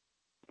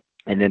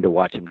 and then to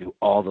watch him do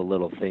all the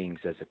little things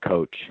as a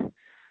coach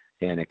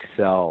and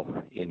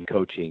excel in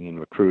coaching and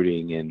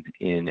recruiting and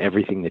in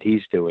everything that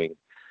he's doing,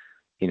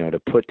 to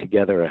put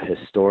together a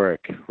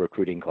historic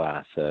recruiting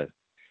class.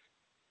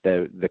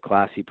 The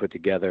class he put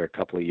together a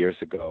couple of years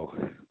ago,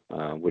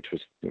 which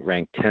was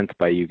ranked 10th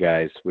by you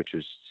guys, which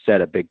was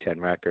set a Big Ten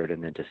record,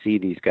 and then to see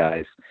these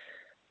guys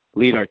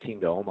lead our team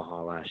to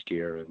Omaha last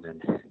year, and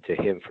then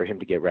for him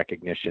to get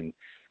recognition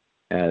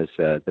as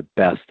the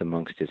best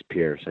amongst his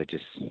peers.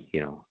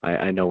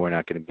 I know we're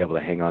not going to be able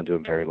to hang on to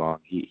him very long.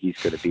 He's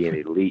going to be an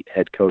elite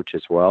head coach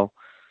as well,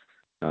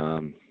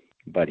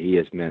 but he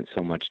has meant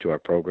so much to our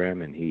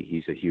program, and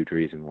he's a huge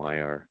reason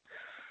why our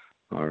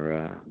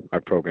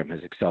program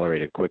has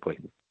accelerated quickly.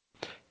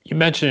 You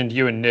mentioned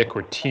you and Nick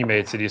were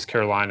teammates at East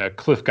Carolina.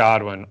 Cliff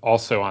Godwin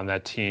also on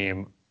that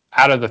team.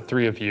 Out of the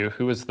three of you,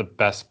 who is the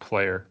best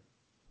player?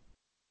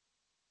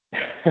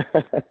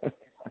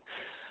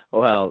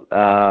 Well,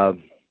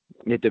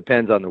 it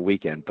depends on the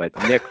weekend, but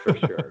Nick for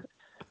sure.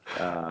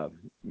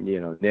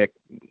 Nick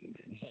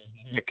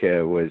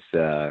was,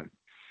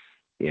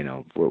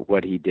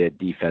 what he did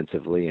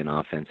defensively and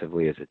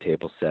offensively as a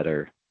table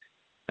setter.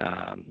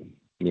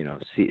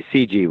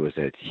 CG was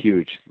a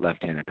huge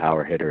left-handed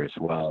power hitter as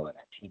well, and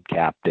a team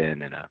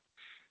captain, and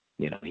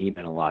he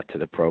meant a lot to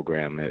the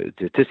program.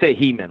 To say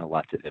he meant a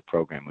lot to the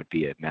program would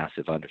be a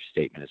massive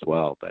understatement as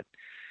well. But,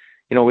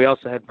 we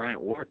also had Bryant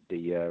Ward,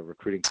 the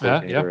recruiting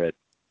coordinator at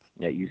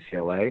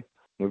UCLA.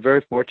 We're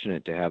very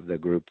fortunate to have the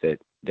group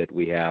that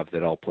we have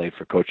that all play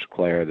for Coach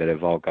Clare, that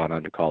have all gone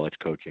on to college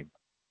coaching.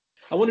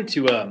 I wanted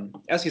to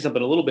ask you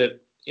something a little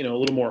bit, a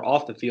little more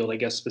off the field, I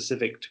guess,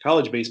 specific to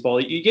college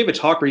baseball. You gave a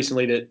talk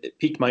recently that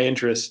piqued my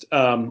interest,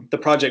 the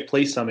Project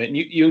Play Summit, and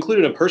you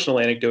included a personal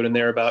anecdote in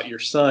there about your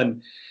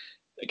son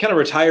kind of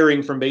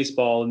retiring from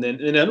baseball and then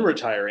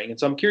unretiring. And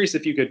so I'm curious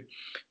if you could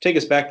take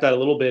us back to that a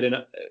little bit.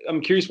 And I'm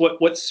curious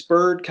what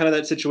spurred kind of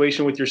that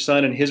situation with your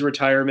son and his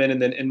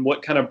retirement, and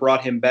what kind of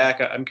brought him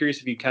back. I'm curious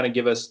if you kind of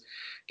give us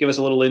a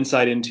little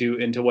insight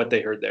into what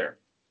they heard there.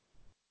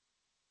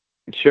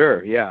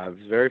 Sure. Yeah, I was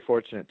very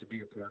fortunate to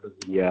be a part of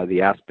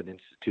the Aspen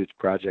Institute's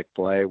Project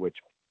Play, which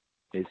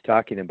is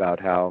talking about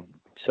how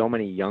so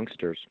many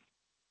youngsters,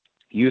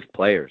 youth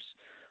players,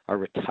 are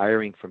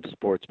retiring from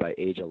sports by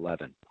age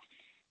 11.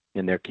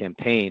 And their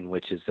campaign,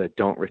 which is a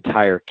 "Don't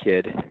Retire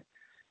Kid"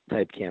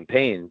 type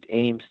campaign,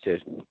 aims to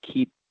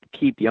keep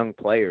young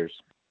players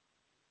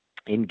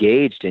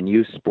engaged in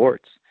youth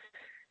sports.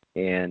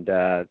 And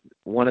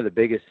one of the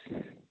biggest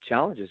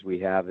challenges we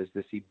have is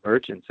this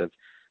emergence of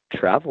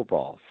travel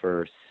ball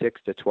for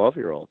 6 to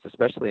 12-year-olds,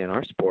 especially in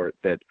our sport.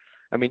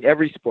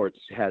 Every sport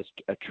has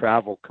a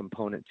travel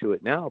component to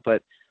it now,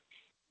 but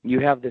you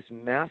have this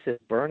massive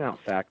burnout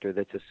factor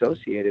that's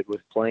associated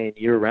with playing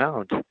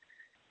year-round.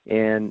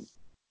 And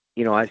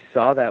I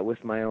saw that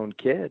with my own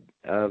kid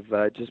of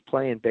just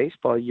playing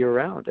baseball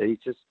year-round.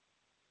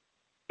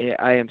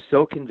 I am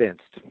so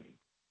convinced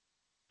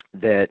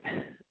that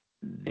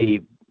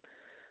the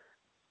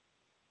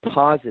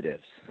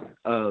positives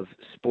of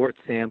sports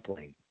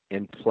sampling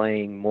and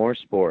playing more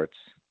sports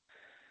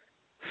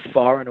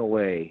far and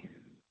away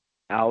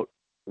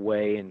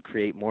outweigh and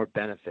create more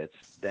benefits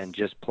than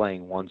just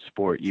playing one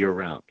sport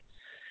year-round.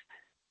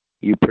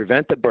 You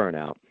prevent the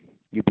burnout.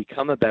 You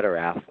become a better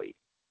athlete.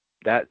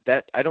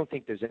 That I don't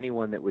think there's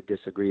anyone that would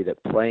disagree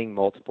that playing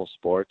multiple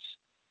sports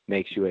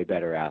makes you a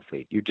better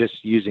athlete. You're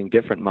just using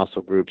different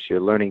muscle groups.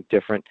 You're learning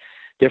different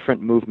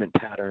movement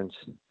patterns.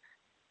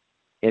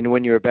 And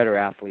when you're a better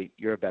athlete,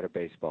 you're a better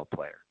baseball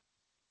player.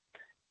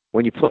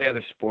 When you play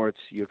other sports,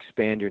 you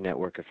expand your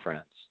network of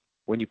friends.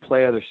 When you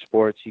play other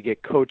sports, you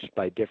get coached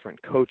by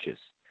different coaches.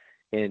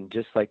 And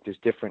just like there's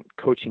different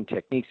coaching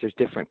techniques, there's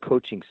different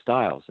coaching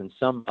styles. And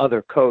some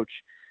other coach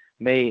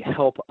may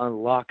help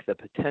unlock the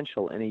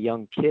potential in a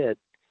young kid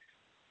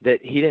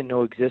that he didn't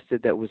know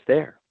existed that was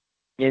there.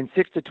 And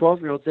 6 to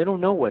 12-year-olds, they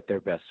don't know what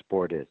their best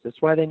sport is. That's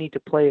why they need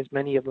to play as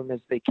many of them as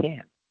they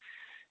can.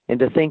 And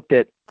to think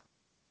that,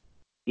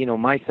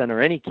 my son or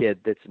any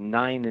kid that's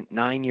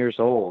 9 years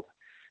old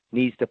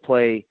needs to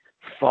play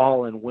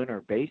fall and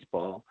winter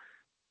baseball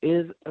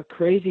is a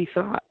crazy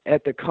thought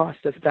at the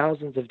cost of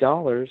thousands of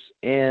dollars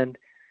and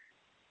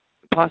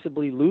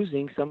possibly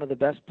losing some of the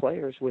best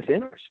players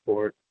within our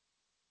sport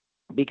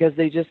because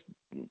they just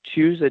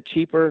choose a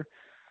cheaper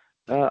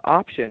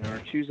option or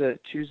choose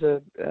a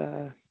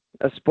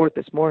sport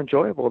that's more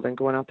enjoyable than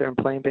going out there and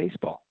playing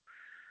baseball.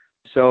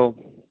 So,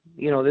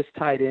 this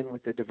tied in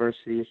with the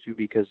diversity issue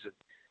because,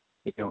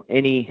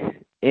 any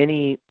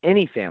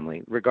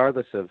family,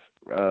 regardless of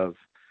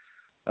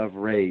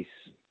race,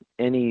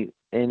 any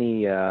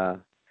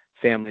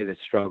family that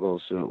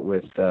struggles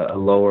with a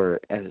lower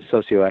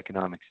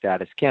socioeconomic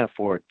status can't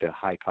afford the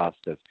high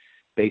cost of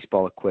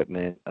baseball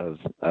equipment,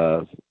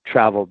 of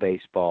travel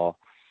baseball.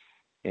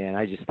 And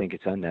I just think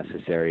it's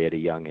unnecessary at a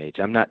young age.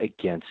 I'm not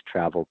against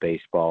travel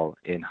baseball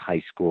in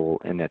high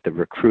school and at the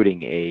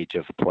recruiting age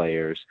of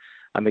players.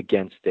 I'm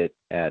against it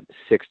at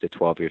 6 to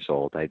 12 years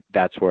old.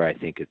 That's where I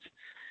think it's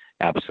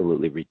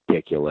absolutely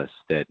ridiculous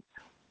that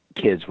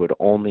kids would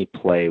only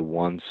play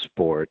one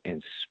sport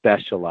and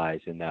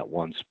specialize in that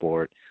one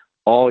sport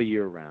all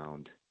year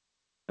round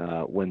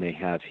when they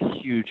have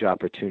huge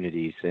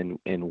opportunities and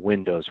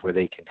windows where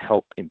they can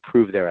help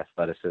improve their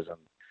athleticism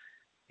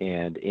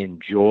and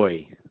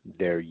enjoy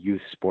their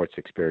youth sports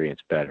experience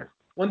better.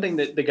 One thing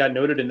that got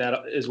noted in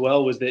that as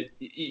well was that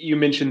you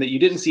mentioned that you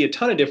didn't see a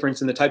ton of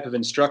difference in the type of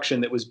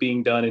instruction that was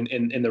being done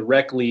in the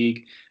rec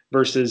league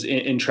versus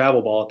in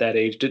travel ball at that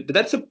age. Did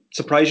that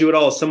surprise you at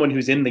all as someone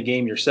who's in the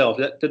game yourself?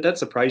 Did that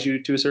surprise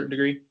you to a certain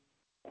degree?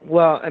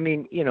 Well, I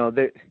mean,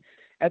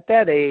 at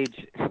that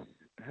age,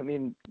 I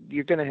mean,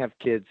 you're going to have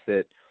kids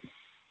that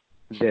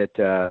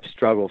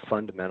struggle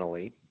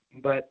fundamentally,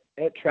 but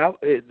at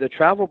the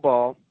travel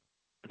ball,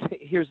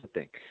 here's the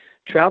thing.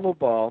 Travel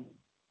ball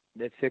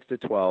at 6 to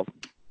 12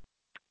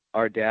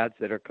 are dads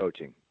that are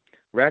coaching.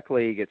 Rec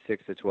league at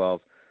 6 to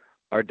 12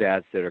 are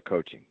dads that are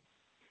coaching.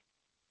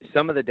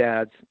 Some of the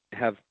dads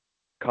have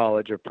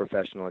college or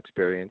professional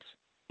experience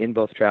in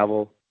both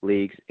travel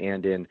leagues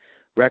and in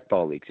rec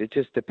ball leagues. It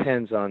just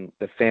depends on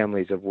the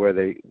families of where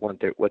they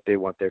want what they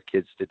want their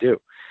kids to do.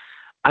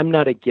 I'm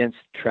not against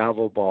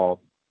travel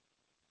ball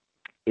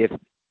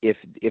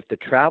if the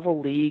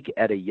travel league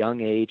at a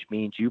young age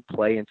means you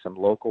play in some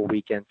local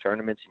weekend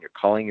tournaments and you're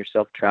calling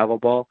yourself travel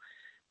ball,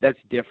 that's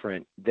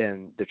different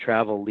than the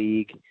travel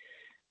league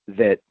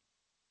that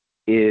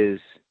is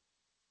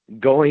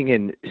going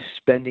and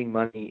spending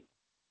money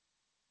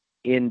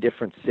in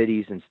different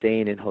cities and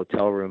staying in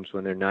hotel rooms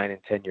when they're 9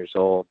 and 10 years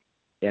old,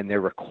 and they're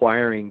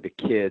requiring the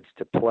kids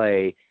to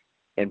play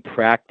and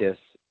practice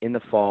in the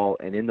fall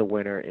and in the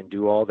winter and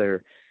do all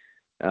their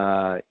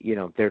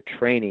their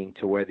training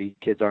to where the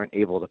kids aren't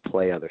able to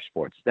play other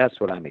sports. That's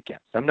what I'm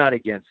against. I'm not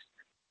against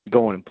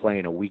going and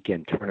playing a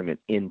weekend tournament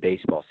in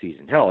baseball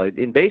season. Hell,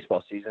 in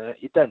baseball season,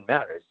 it doesn't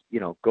matter. It's,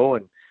 go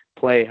and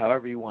play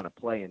however you want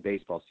to play in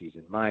baseball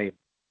season. My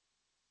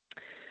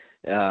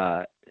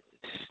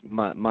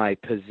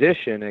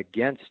position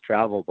against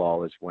travel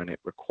ball is when it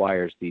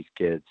requires these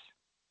kids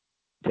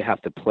to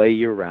have to play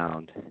year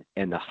round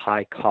and the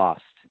high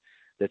cost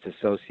that's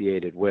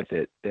associated with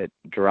it that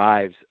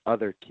drives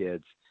other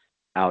kids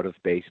out of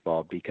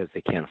baseball because they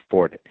can't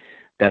afford it.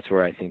 That's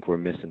where I think we're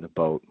missing the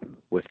boat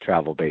with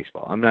travel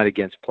baseball. I'm not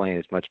against playing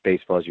as much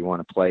baseball as you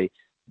want to play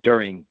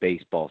during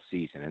baseball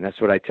season. And that's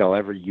what I tell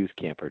every youth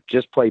camper.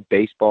 Just play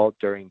baseball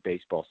during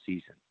baseball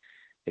season.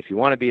 If you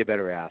want to be a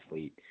better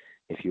athlete,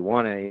 if you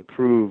want to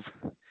improve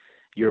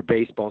your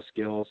baseball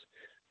skills,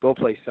 go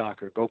play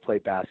soccer, go play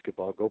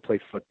basketball, go play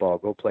football,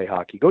 go play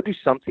hockey, go do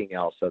something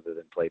else other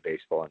than play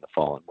baseball in the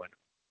fall and winter.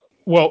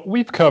 Well,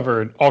 we've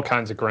covered all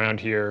kinds of ground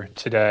here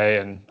today,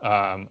 and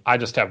I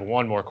just have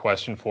one more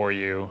question for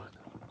you.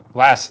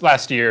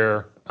 Last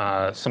year,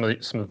 some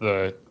of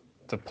the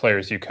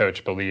players you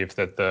coach believe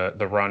that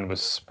the run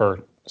was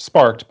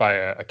sparked by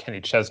a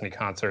Kenny Chesney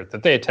concert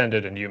that they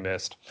attended and you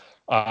missed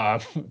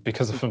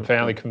because of some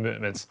family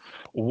commitments.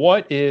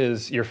 What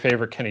is your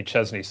favorite Kenny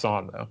Chesney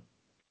song, though?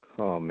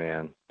 Oh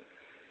man,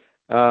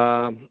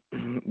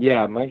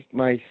 yeah,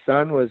 my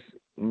son was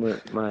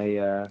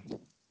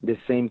the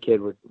same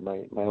kid with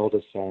my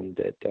oldest son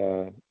that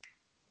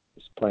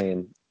was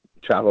playing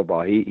travel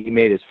ball. He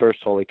made his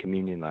first Holy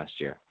Communion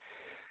last year.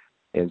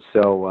 And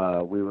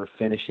so we were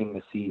finishing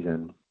the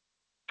season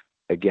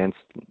against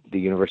the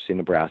University of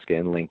Nebraska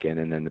in Lincoln,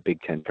 and then the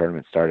Big Ten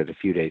tournament started a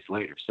few days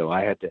later. So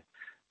I had to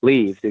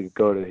leave to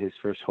go to his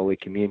first Holy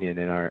Communion.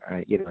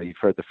 And you've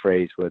heard the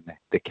phrase, when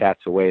the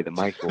cat's away, the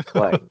mice will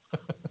play.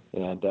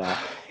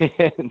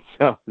 And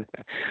so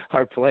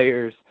our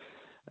players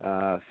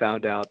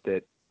found out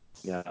that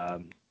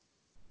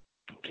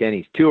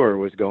Kenny's tour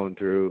was going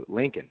through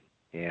Lincoln,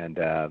 and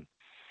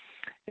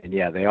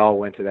yeah, they all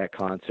went to that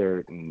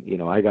concert,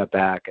 and I got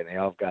back, and they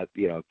all got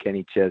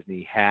Kenny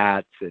Chesney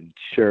hats and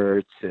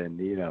shirts, and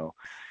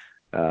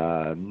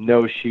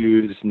No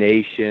Shoes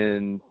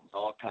Nation,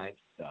 all kinds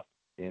of stuff.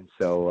 And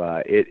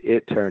so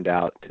it turned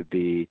out to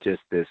be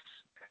just this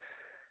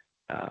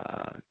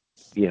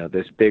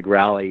this big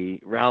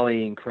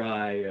rallying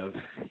cry of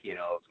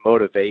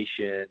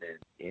motivation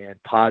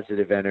and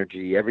positive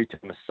energy. Every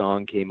time a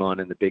song came on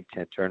in the Big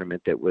Ten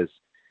tournament that was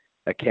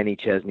a Kenny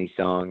Chesney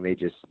song, they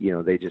just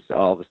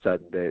all of a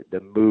sudden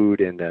the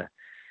mood and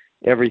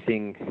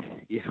everything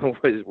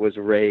was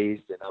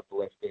raised and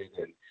uplifted,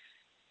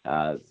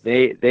 and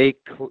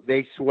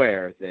they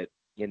swear that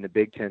in the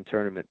Big Ten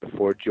tournament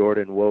before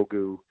Jordan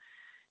Wogu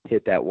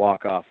hit that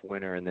walk-off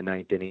winner in the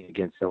ninth inning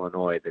against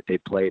Illinois, that they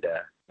played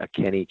a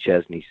Kenny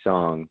Chesney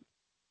song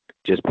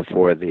just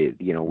before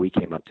we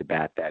came up to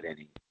bat that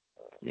inning,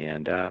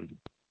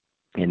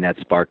 and that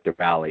sparked the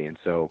rally. And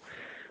so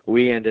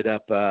we ended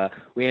up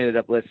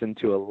listening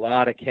to a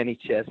lot of Kenny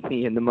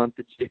Chesney in the month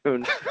of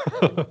June,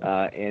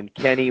 and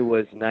Kenny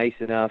was nice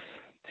enough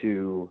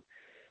to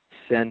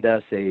send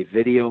us a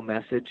video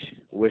message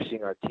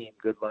wishing our team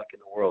good luck in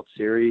the World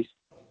Series.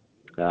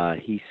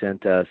 He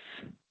sent us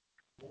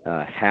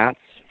hats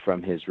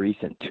from his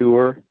recent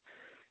tour.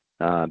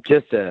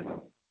 Just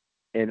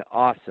an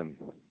awesome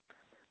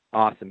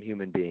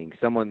human being.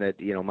 Someone that,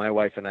 my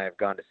wife and I have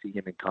gone to see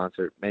him in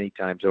concert many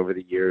times over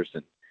the years,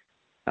 and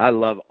I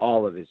love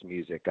all of his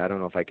music. I don't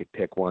know if I could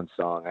pick one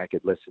song I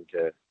could listen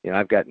to.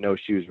 I've got No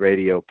Shoes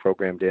Radio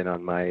programmed in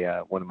on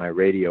my one of my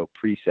radio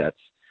presets,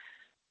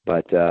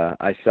 but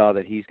I saw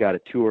that he's got a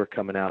tour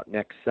coming out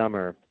next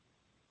summer,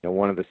 and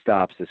one of the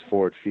stops is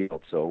Ford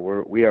Field. So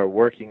we are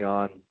working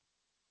on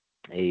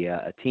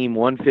a Team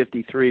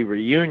 153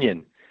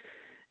 reunion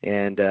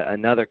and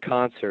another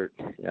concert,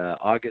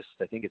 August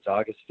 15th,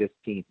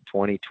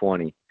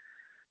 2020,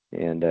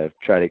 and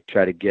try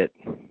to get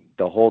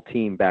the whole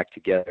team back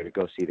together to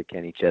go see the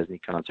Kenny Chesney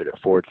concert at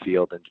Ford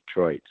Field in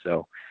Detroit.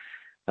 So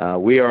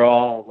we are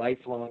all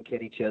lifelong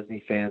Kenny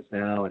Chesney fans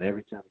now, and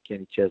every time a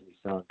Kenny Chesney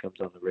song comes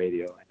on the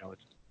radio, I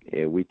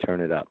know we turn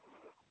it up.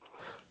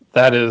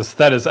 That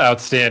is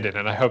outstanding,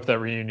 and I hope that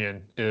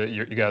reunion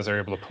you guys are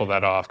able to pull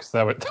that off, because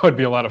that would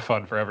be a lot of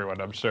fun for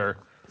everyone, I'm sure.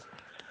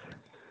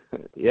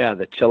 Yeah,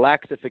 the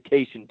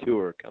Chillaxification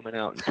tour coming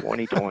out in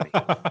 2020.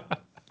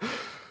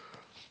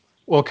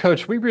 Well,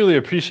 Coach, we really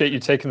appreciate you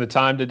taking the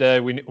time today.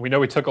 We know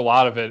we took a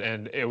lot of it,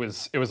 and it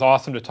was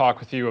awesome to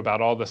talk with you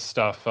about all this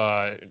stuff.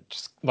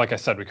 Just like I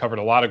said, we covered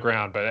a lot of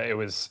ground, but it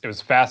was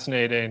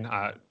fascinating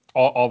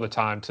all the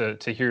time to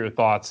hear your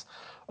thoughts,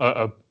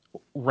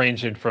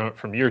 ranging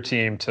from your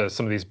team to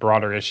some of these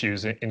broader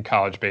issues in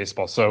college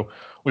baseball. So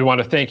we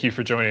want to thank you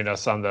for joining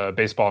us on the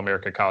Baseball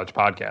America College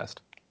podcast.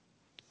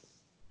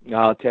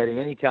 No, Teddy,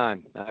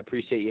 anytime. I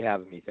appreciate you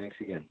having me. Thanks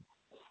again.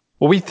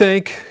 Well, we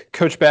thank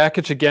Coach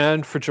Bakich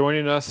again for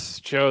joining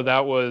us. Joe,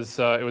 that was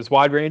it was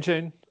wide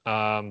ranging.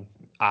 I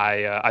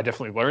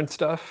definitely learned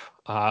stuff.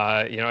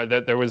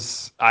 There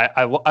was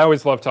I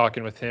always love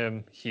talking with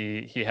him.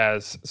 He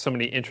has so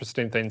many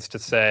interesting things to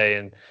say,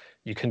 and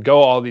you can go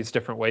all these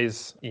different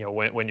ways.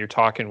 When you're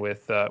talking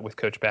with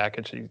Coach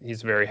Bakich,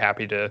 he's very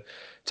happy to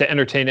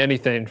entertain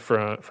anything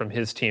from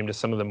his team to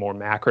some of the more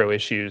macro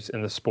issues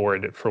in the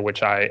sport, for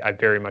which I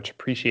very much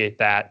appreciate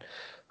that.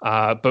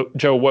 But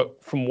Joe,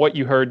 from what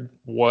you heard,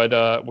 what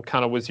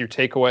kind of was your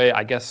takeaway,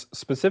 I guess,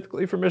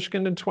 specifically for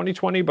Michigan in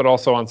 2020, but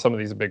also on some of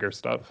these bigger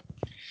stuff?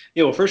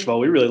 Yeah, well, first of all,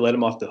 we really let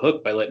him off the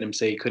hook by letting him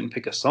say he couldn't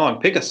pick a song.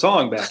 Pick a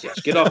song,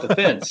 Bakich. Get off the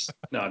fence.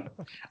 No,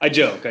 I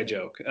joke.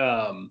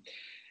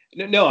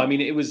 No, I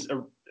mean, it was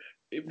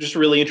just a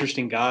really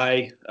interesting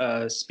guy.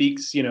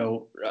 Speaks,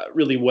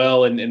 really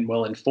well and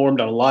well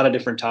informed on a lot of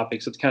different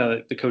topics. It's kind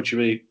of the coach you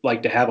really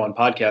like to have on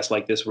podcasts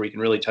like this, where you can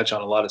really touch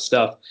on a lot of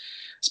stuff.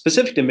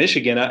 Specific to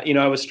Michigan,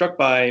 I was struck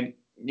by,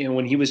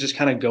 when he was just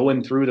kind of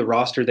going through the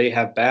roster they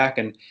have back.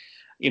 And,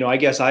 I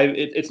guess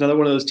it's another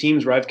one of those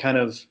teams where I've kind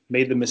of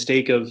made the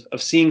mistake of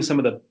seeing some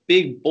of the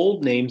big,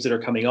 bold names that are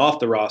coming off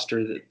the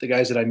roster, the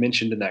guys that I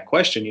mentioned in that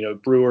question,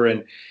 Brewer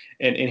and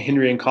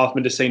Henry and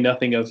Kaufman, to say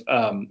nothing of,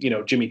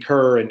 Jimmy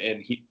Kerr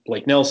and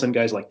Blake Nelson,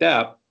 guys like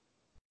that.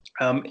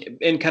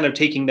 And kind of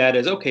taking that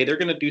as, okay, they're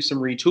going to do some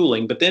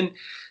retooling. But then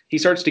he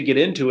starts to get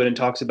into it and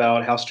talks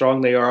about how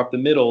strong they are up the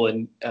middle,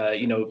 and,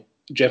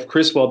 Jeff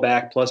Criswell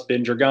back plus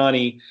Ben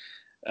Dragani,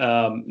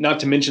 not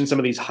to mention some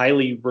of these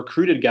highly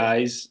recruited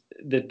guys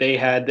that they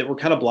had that were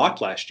kind of blocked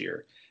last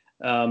year.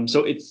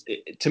 So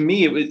to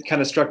me, it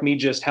kind of struck me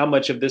just how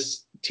much of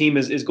this team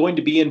is going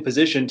to be in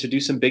position to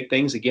do some big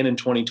things again in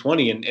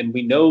 2020. And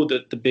we know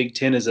that the Big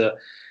Ten is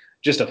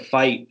just a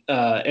fight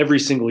every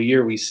single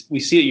year. We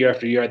see it year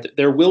after year.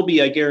 There will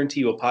be, I guarantee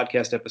you, a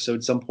podcast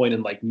episode some point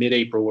in like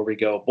mid-April where we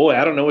go, boy,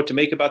 I don't know what to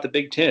make about the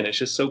Big Ten. It's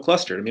just so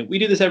clustered. I mean, we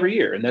do this every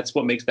year, and that's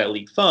what makes that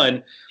league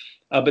fun.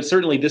 But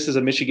certainly this is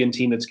a Michigan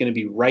team that's going to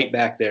be right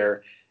back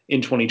there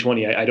in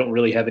 2020. I don't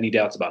really have any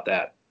doubts about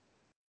that.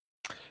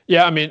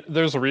 Yeah, I mean,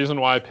 there's a reason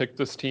why I picked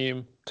this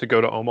team to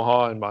go to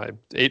Omaha in my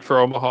 8 for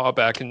Omaha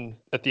back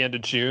at the end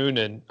of June.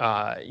 And,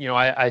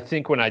 I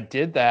think when I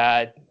did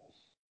that,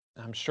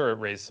 I'm sure it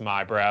raised some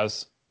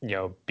eyebrows,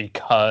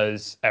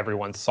 because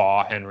everyone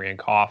saw Henry and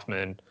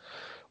Kaufman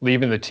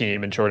leaving the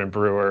team and Jordan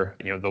Brewer,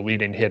 the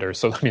leading hitter.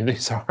 So, I mean,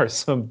 these are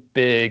some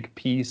big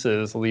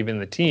pieces leaving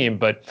the team.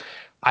 But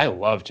I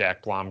love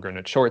Jack Blomgren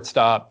at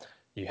shortstop.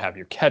 You have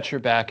your catcher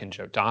back in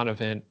Joe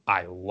Donovan.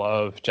 I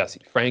love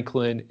Jesse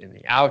Franklin in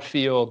the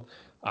outfield.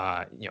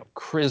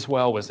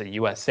 Criswell was a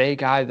USA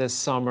guy this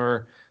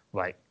summer.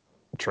 Like,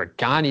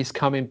 Dragani's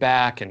coming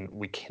back, and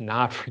we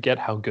cannot forget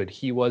how good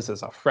he was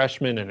as a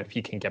freshman. And if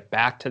he can get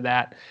back to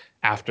that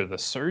after the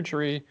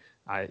surgery,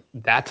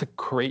 that's a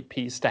great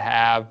piece to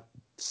have.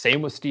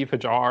 Same with Steve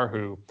Hajar,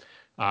 who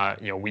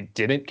we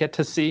didn't get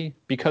to see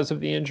because of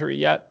the injury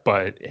yet,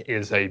 but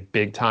is a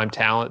big time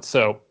talent.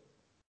 So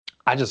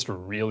I just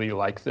really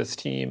like this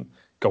team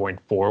going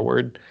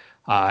forward.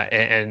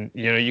 And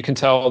you can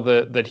tell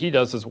that he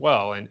does as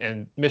well.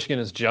 And Michigan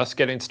is just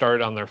getting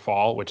started on their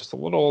fall, which is a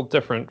little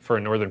different for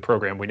a Northern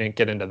program. We didn't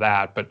get into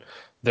that, but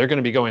they're going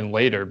to be going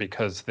later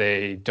because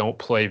they don't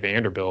play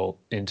Vanderbilt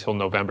until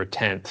November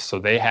 10th. So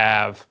they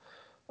have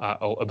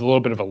a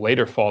little bit of a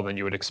later fall than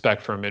you would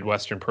expect for a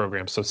Midwestern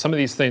program. So some of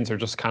these things are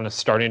just kind of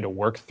starting to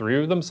work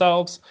through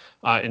themselves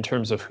in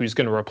terms of who's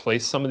going to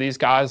replace some of these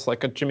guys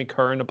like a Jimmy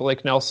Kerr and a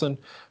Blake Nelson.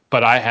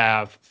 But I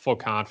have full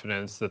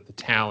confidence that the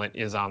talent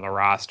is on the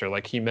roster.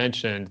 Like he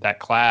mentioned, that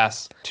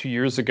class 2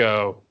 years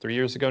ago, 3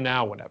 years ago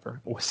now,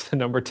 whatever, was the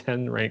number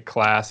 10 ranked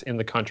class in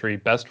the country,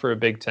 best for a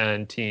Big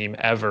Ten team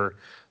ever.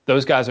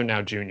 Those guys are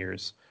now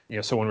juniors.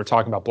 So when we're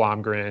talking about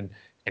Blomgren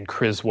and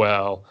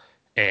Criswell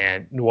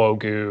and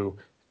Nwogu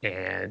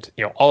and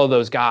all of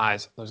those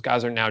guys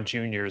are now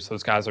juniors.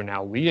 Those guys are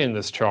now leading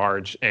this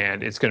charge,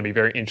 and it's going to be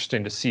very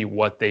interesting to see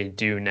what they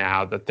do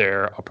now that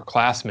they're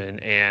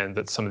upperclassmen, and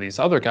that some of these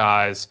other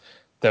guys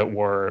that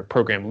were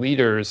program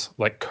leaders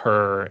like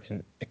Kerr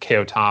and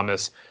K.O.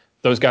 Thomas,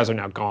 those guys are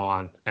now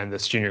gone, and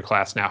this junior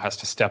class now has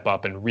to step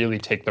up and really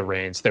take the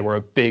reins. They were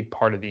a big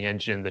part of the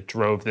engine that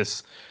drove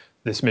this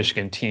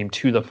Michigan team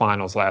to the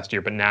finals last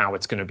year, but now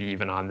it's going to be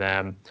even on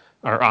them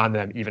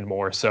even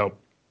more. So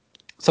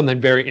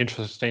something very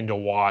interesting to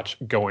watch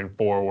going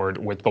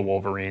forward with the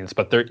Wolverines,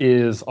 but there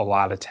is a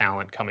lot of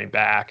talent coming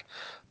back,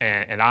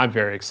 and I'm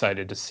very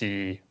excited to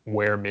see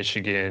where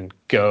Michigan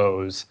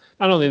goes,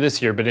 not only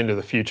this year, but into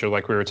the future,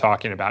 like we were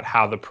talking about,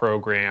 how the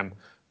program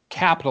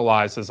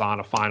capitalizes on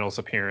a finals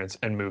appearance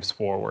and moves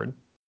forward.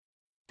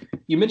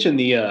 You mentioned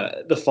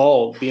the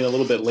fall being a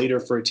little bit later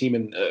for a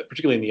team,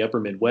 particularly in the upper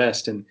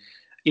Midwest, and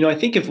I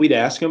think if we'd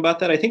ask him about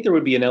that, I think there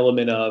would be an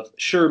element of,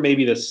 sure,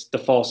 maybe the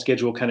fall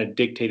schedule kind of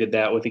dictated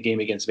that with the game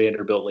against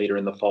Vanderbilt later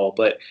in the fall.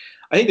 But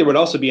I think there would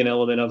also be an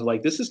element of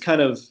like, this is kind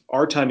of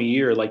our time of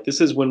year. Like this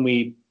is when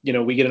we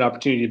get an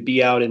opportunity to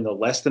be out in the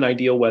less than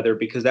ideal weather,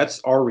 because that's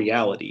our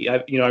reality.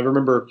 I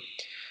remember,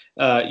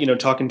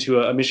 talking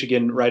to a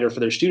Michigan writer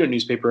for their student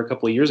newspaper a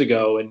couple of years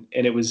ago, and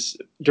it was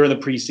during the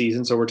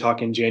preseason. So we're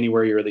talking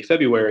January, early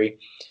February.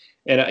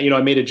 And,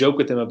 I made a joke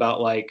with him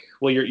about like,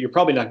 well, you're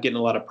probably not getting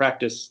a lot of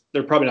practice.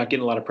 They're probably not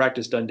getting a lot of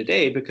practice done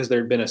today because there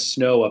had been a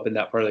snow up in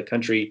that part of the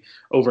country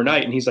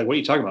overnight. And he's like, what are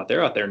you talking about?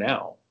 They're out there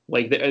now.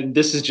 Like,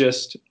 this is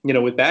just,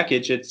 with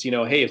Bakich, it's,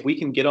 hey, if we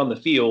can get on the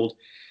field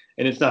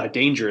and it's not a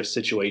dangerous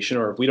situation,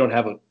 or if we don't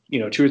have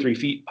 2 or 3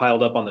 feet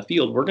piled up on the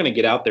field, we're going to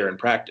get out there and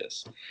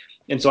practice.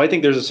 And so I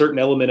think there's a certain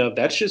element of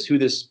that's just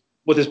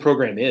what this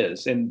program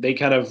is. And they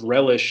kind of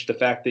relish the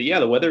fact that,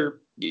 the weather,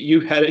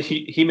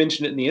 he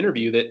mentioned it in the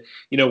interview that,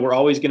 we're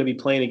always going to be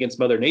playing against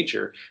Mother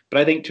Nature. But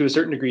I think to a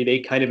certain degree, they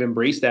kind of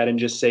embrace that and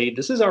just say,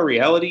 this is our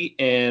reality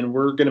and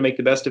we're going to make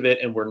the best of it.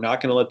 And we're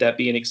not going to let that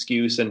be an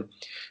excuse. And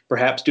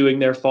perhaps doing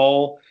their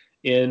fall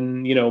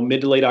in,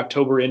 mid to late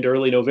October into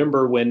early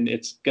November, when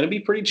it's going to be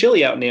pretty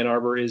chilly out in Ann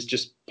Arbor, is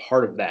just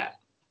part of that.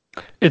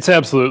 It's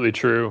absolutely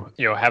true.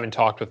 Having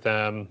talked with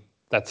them,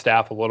 that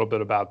staff, a little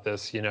bit about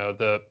this,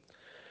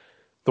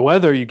 the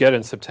weather you get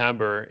in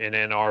September in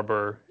Ann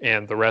Arbor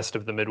and the rest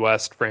of the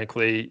Midwest,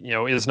 frankly,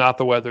 is not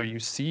the weather you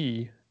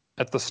see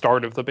at the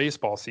start of the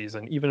baseball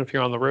season, even if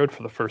you're on the road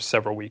for the first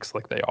several weeks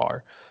like they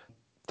are.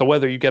 The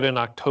weather you get in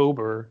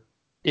October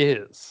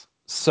is.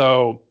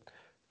 So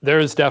there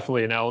is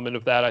definitely an element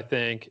of that, I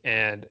think.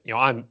 And,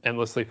 I'm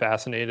endlessly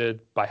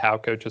fascinated by how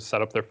coaches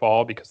set up their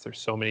fall because there's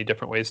so many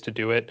different ways to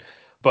do it.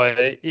 But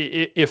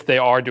if they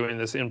are doing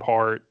this in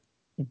part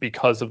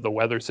because of the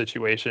weather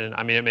situation,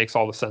 I mean, it makes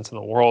all the sense in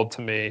the world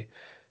to me.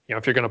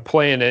 If you're going to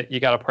play in it, you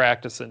got to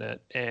practice in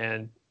it.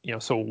 And,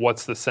 so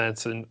what's the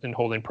sense in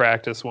holding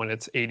practice when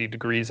it's 80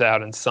 degrees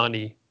out and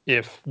sunny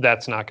if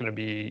that's not going to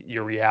be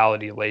your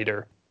reality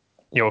later?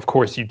 Of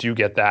course, you do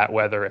get that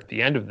weather at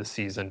the end of the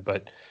season,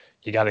 but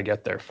you got to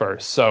get there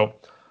first. So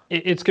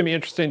it's going to be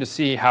interesting to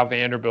see how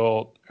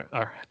Vanderbilt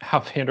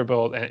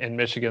and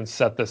Michigan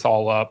set this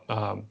all up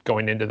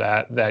going into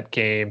that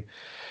game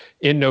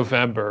in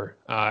November,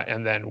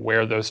 and then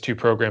where those two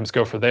programs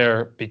go for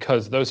there,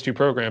 because those two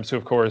programs who,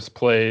 of course,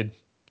 played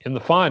in the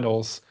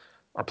finals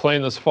are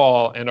playing this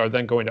fall and are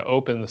then going to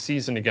open the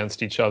season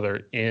against each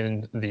other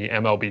in the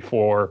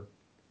MLB4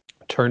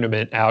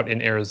 tournament out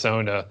in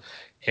Arizona.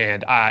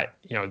 And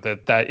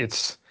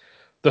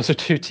those are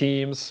two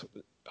teams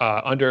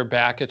under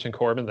Bakich and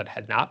Corbin that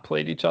had not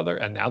played each other,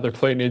 and now they're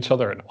playing each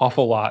other an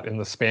awful lot in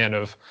the span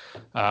of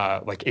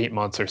like 8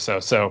 months or so.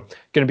 So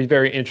going to be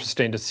very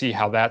interesting to see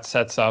how that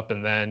sets up,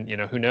 and then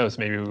who knows,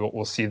 maybe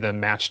we'll see them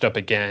matched up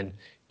again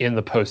in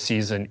the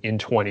postseason in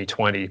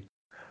 2020.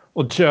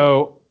 Well,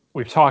 Joe,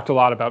 we've talked a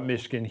lot about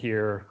Michigan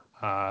here,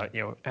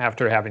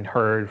 after having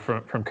heard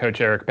from Coach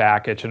Erik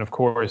Bakich, and of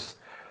course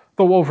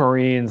the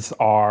Wolverines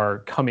are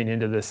coming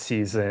into this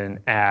season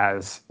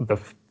as the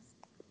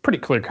pretty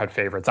clear-cut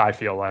favorites, I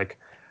feel like.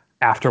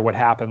 After what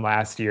happened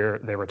last year,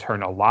 they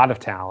returned a lot of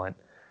talent.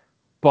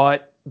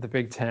 But the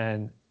Big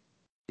Ten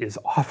is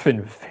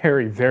often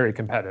very, very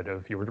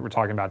competitive. We're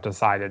talking about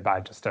decided by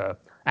just a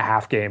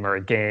half game or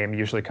a game.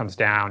 Usually comes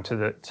down to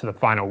the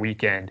final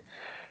weekend.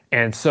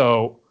 And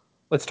so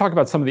let's talk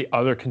about some of the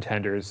other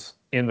contenders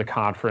in the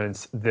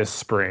conference this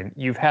spring.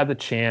 You've had the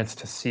chance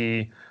to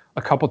see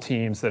a couple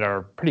teams that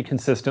are pretty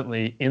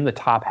consistently in the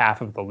top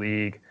half of the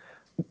league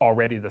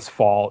already this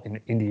fall in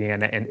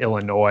Indiana and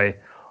Illinois.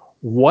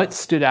 What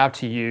stood out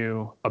to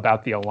you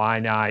about the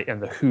Illini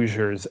and the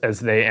Hoosiers as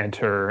they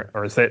enter,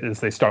 or as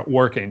they start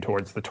working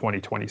towards the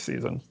 2020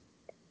 season?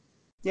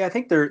 Yeah, I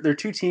think they're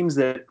two teams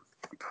that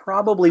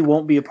probably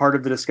won't be a part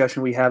of the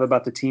discussion we have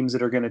about the teams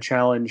that are going to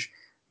challenge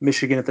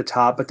Michigan at the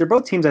top, but they're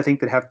both teams I think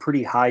that have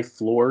pretty high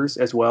floors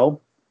as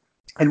well.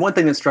 And one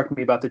thing that struck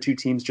me about the two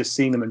teams, just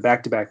seeing them in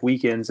back-to-back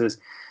weekends, is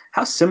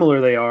how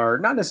similar they are,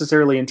 not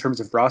necessarily in terms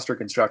of roster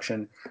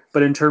construction,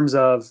 but in terms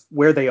of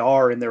where they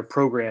are in their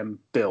program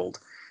build.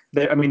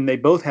 They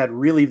both had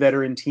really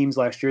veteran teams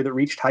last year that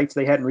reached heights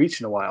they hadn't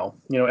reached in a while.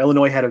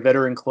 Illinois had a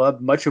veteran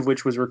club, much of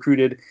which was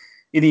recruited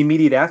in the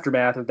immediate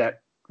aftermath of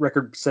that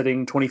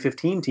record-setting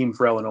 2015 team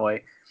for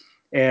Illinois.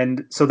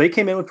 And so they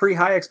came in with pretty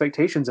high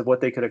expectations of what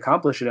they could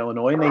accomplish at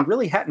Illinois, and they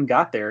really hadn't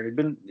got there. It had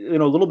been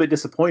a little bit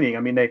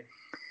disappointing.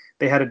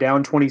 They had a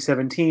down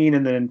 2017,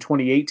 and then in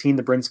 2018,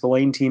 the Brent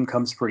Spillane team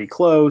comes pretty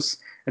close.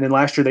 And then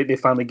last year, they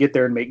finally get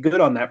there and make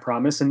good on that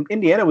promise. And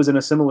Indiana was in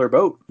a similar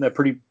boat, a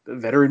pretty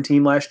veteran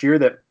team last year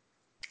that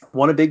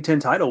won a Big Ten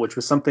title, which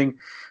was something,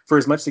 for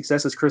as much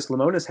success as Chris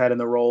Lemonis had in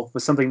the role,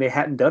 was something they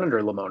hadn't done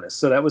under Lemonis.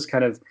 So that was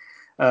kind of,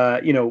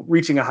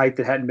 reaching a height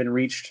that hadn't been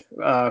reached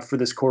for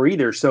this core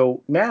either.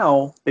 So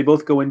now they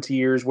both go into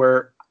years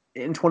where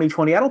in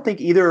 2020, I don't think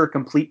either are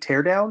complete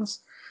teardowns,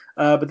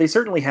 but they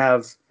certainly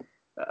have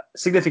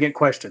significant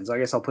questions. I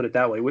guess I'll put it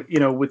that way.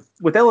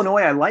 With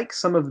Illinois, I like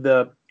some of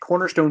the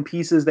cornerstone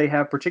pieces they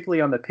have, particularly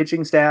on the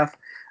pitching staff.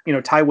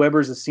 Ty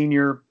Weber's a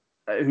senior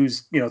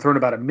who's thrown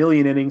about 1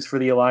 million innings for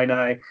the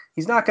Illini.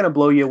 He's not going to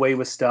blow you away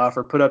with stuff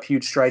or put up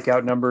huge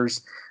strikeout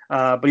numbers,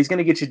 but he's going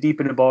to get you deep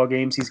into ball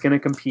games. He's going to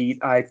compete.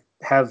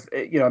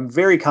 I'm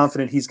very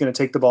confident he's going to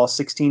take the ball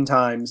 16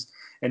 times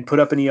and put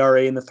up an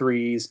ERA in the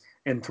threes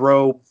and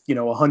throw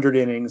 100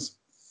 innings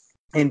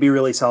and be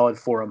really solid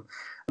for him.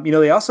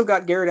 They also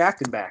got Garrett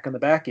Acton back on the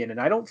back end, and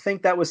I don't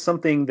think that was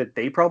something that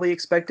they probably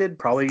expected.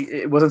 Probably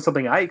it wasn't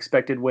something I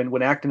expected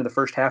when Acton in the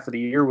first half of the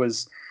year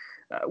was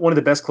one of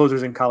the best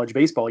closers in college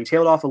baseball. He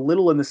tailed off a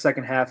little in the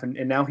second half, and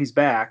now he's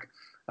back.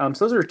 So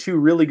those are two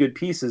really good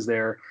pieces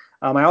there.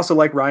 I also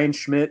like Ryan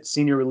Schmidt,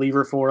 senior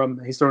reliever for him.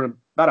 He's thrown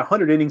about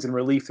 100 innings in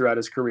relief throughout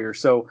his career.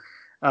 So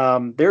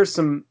there's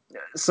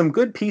some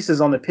good pieces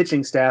on the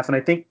pitching staff, and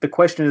I think the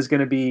question is going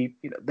to be,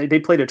 they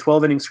played a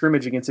 12-inning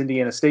scrimmage against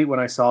Indiana State when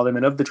I saw them,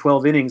 and of the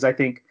 12 innings, I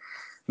think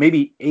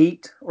maybe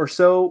 8 or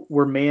so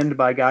were manned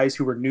by guys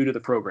who were new to the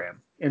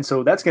program. And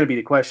so that's going to be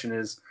the question,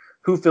 is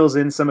who fills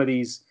in some of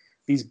these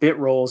bit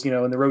roles,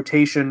 in the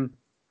rotation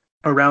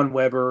around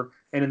Weber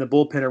and in the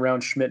bullpen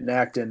around Schmidt and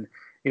Acton,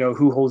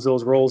 who holds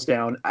those roles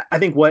down. I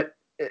think what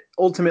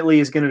ultimately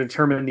is going to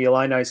determine the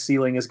Illini's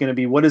ceiling is going to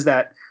be, what is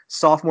that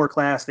sophomore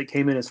class that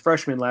came in as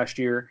freshmen last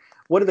year?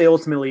 What do they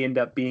ultimately end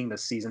up being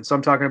this season? So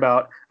I'm talking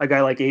about a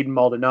guy like Aiden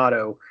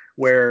Maldonado,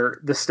 where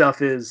the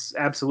stuff is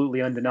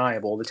absolutely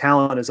undeniable. The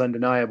talent is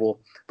undeniable,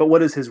 but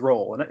what is his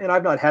role? And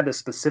I've not had this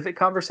specific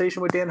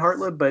conversation with Dan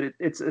Hartlib, but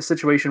it's a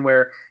situation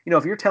where,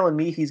 if you're telling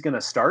me he's going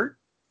to start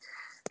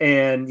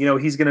and,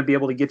 he's going to be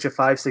able to get you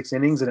 5-6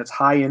 innings and it's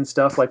high end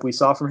stuff like we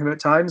saw from him at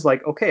times,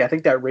 like, okay, I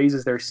think that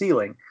raises their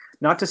ceiling.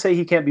 Not to say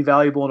he can't be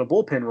valuable in a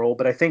bullpen role,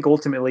 but I think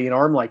ultimately an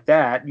arm like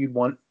that, you'd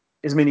want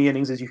as many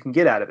innings as you can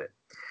get out of it.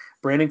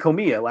 Brandon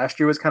Comia last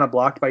year was kind of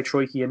blocked by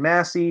Troike and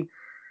Massey.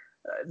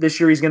 This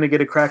year he's going to get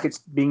a crack at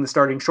being the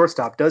starting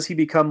shortstop. Does he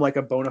become like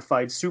a bona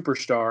fide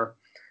superstar,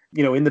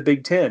 in the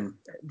Big Ten?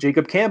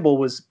 Jacob Campbell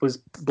was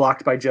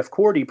blocked by Jeff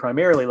Cordy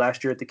primarily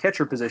last year at the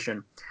catcher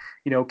position.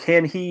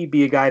 Can he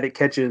be a guy that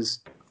catches,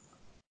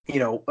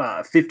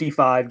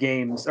 55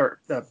 games or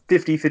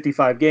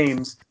 55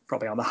 games,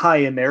 probably on the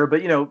high end there.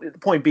 But, the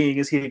point being,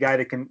 is he a guy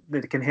that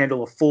can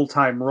handle a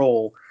full-time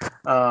role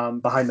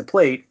behind the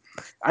plate?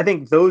 I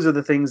think those are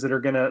the things that are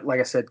going to, like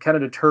I said, kind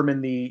of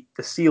determine the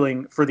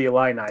ceiling for the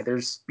Illini.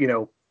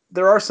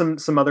 There are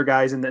some other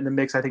guys in the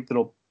mix, I think,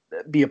 that'll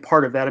be a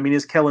part of that.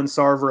 Is Kellen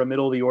Sarver a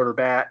middle of the order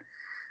bat?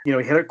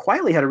 He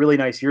quietly had a really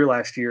nice year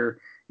last year.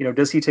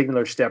 Does he take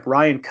another step?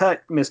 Ryan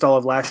Cutt missed all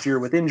of last year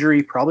with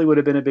injury, probably would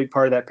have been a big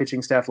part of that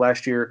pitching staff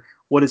last year.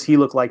 What does he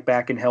look like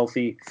back and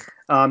healthy?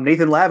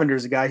 Nathan Lavender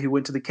is a guy who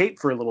went to the Cape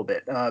for a little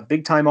bit.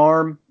 Big time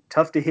arm,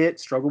 tough to hit,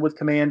 struggled with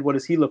command. What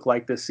does he look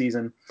like this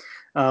season?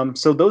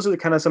 So those are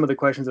kind of some of the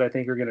questions that I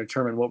think are going to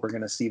determine what we're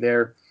going to see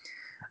there.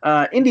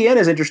 Indiana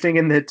is interesting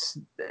in that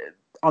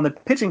on the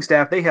pitching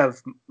staff, they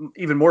have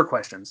even more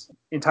questions.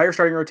 Entire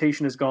starting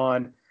rotation is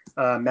gone.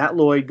 Matt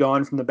Lloyd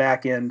gone from the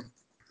back end.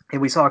 And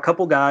we saw a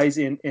couple guys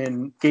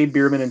in Gabe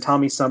Bierman and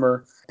Tommy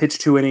Summer pitch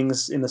 2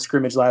 innings in the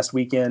scrimmage last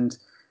weekend.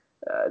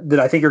 that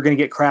I think are going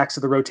to get cracks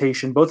of the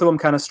rotation. Both of them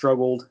kind of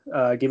struggled,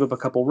 gave up a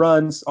couple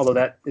runs, although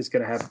that is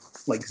going to have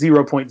like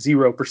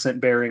 0.0%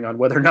 bearing on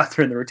whether or not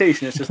they're in the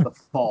rotation. It's just the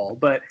fall.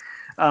 But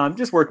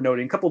just worth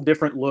noting, a couple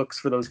different looks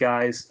for those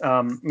guys.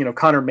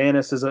 Connor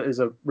Manis is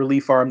a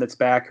relief arm that's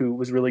back who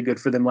was really good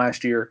for them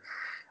last year.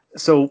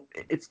 So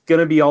it's going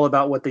to be all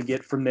about what they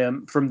get from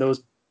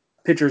those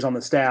pitchers on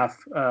the staff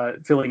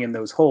filling in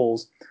those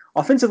holes.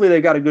 Offensively,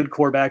 they've got a good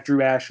core back.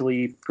 Drew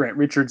Ashley, Grant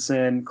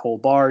Richardson, Cole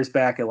Barr is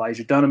back.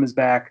 Elijah Dunham is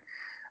back.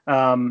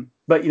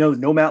 But,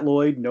 no Matt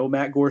Lloyd, no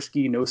Matt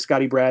Gorski, no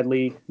Scotty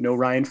Bradley, no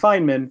Ryan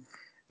Feynman.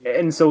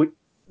 And so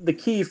the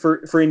key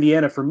for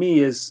Indiana for me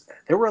is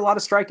there were a lot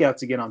of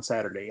strikeouts again on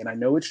Saturday. And I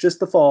know it's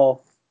just the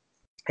fall.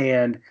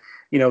 And,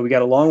 we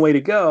got a long way to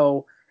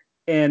go.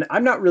 And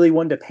I'm not really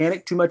one to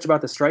panic too much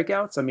about the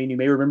strikeouts. I mean, you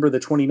may remember the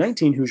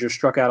 2019 Hoosiers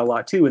struck out a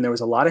lot too, and there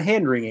was a lot of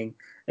hand-wringing.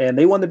 And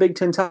they won the Big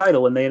Ten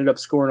title, and they ended up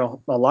scoring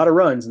a lot of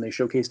runs, and they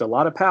showcased a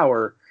lot of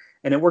power,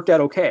 and it worked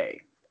out okay.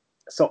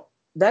 So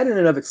that in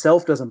and of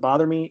itself doesn't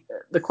bother me.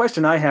 The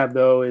question I have,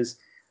 though, is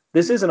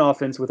this is an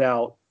offense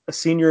without a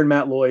senior in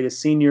Matt Lloyd, a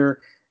senior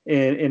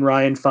in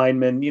Ryan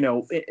Feynman,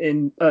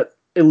 in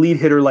elite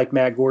hitter like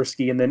Matt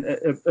Gorski, and then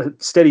a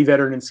steady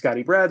veteran in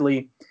Scotty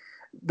Bradley.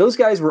 Those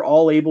guys were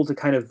all able to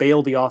kind of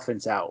bail the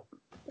offense out.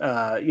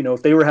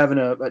 If they were having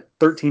a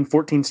 13,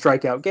 14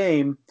 strikeout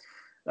game,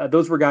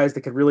 those were guys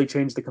that could really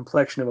change the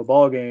complexion of a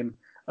ball game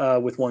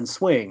with one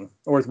swing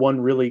or with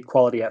one really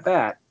quality at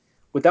bat.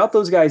 Without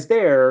those guys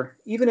there,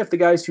 even if the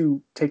guys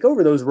who take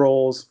over those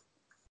roles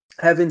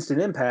have instant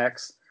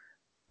impacts,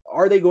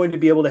 are they going to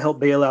be able to help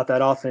bail out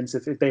that offense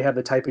if they have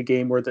the type of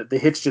game where the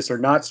hits just are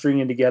not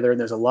stringing together and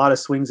there's a lot of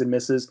swings and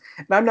misses?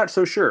 And I'm not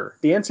so sure.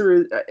 The answer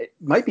is, it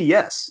might be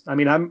yes. I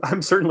mean,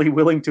 I'm certainly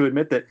willing to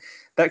admit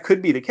that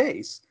could be the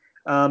case.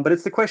 But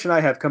it's the question I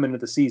have coming into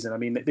the season. I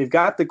mean, they've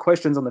got the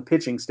questions on the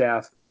pitching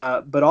staff,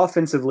 but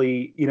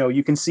offensively,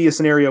 you can see a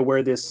scenario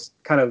where this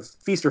kind of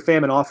feast or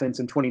famine offense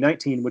in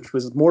 2019, which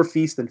was more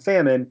feast than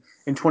famine,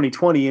 in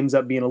 2020 ends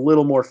up being a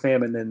little more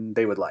famine than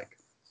they would like.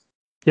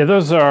 Yeah,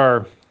 those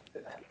are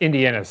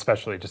Indiana,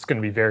 especially, just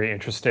going to be very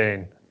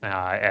interesting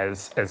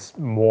as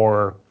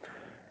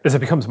it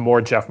becomes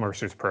more Jeff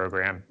Mercer's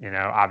program.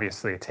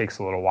 Obviously, it takes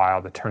a little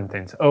while to turn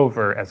things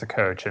over as a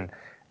coach, and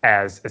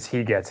as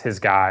he gets his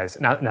guys,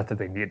 not that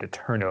they need to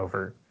turn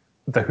over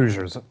the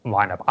Hoosiers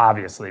lineup,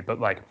 obviously,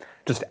 but like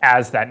just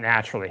as that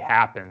naturally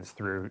happens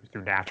through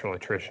natural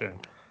attrition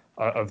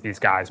of these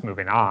guys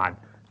moving on,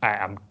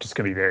 I'm just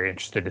going to be very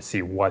interested to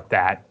see what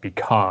that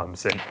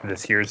becomes. And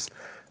this year's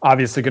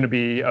obviously going to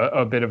be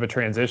a bit of a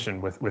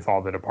transition with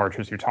all the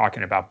departures you're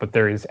talking about, but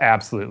there is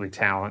absolutely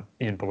talent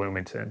in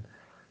Bloomington.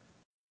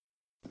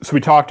 So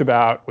we talked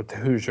about with the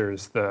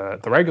Hoosiers, the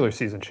regular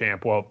season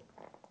champ. Well,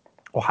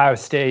 Ohio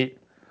State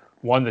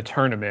won the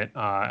tournament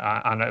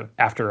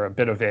after a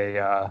bit of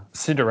a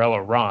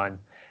Cinderella run,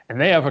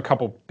 and they have a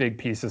couple big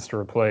pieces to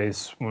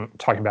replace. We're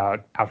talking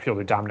about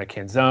outfielder Dominic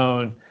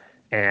Canzone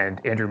and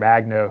Andrew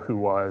Magno, who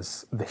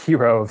was the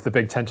hero of the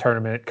Big Ten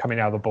tournament, coming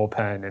out of the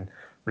bullpen and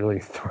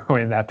really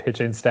throwing that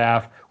pitching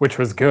staff, which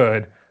was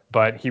good,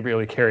 but he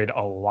really carried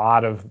a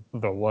lot of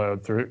the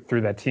load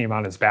through that team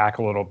on his back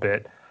a little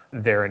bit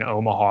there in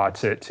Omaha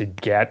to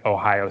get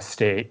Ohio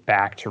State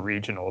back to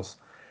regionals.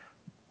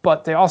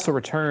 But they also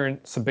return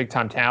some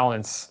big-time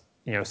talents.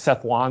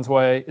 Seth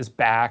Lonsway is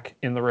back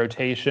in the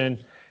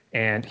rotation,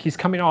 and he's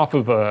coming off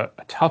of a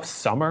tough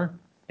summer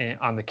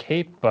on the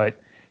Cape. But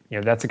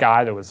that's a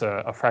guy that was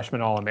a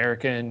freshman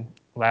All-American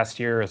last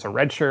year as a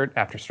redshirt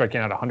after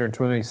striking out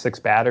 126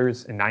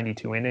 batters in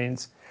 92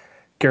 innings.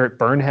 Garrett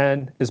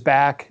Burnhead is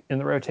back in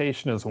the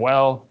rotation as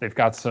well. They've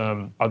got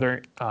some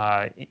other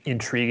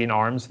intriguing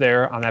arms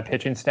there on that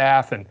pitching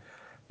staff, and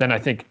then I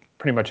think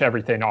pretty much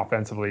everything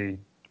offensively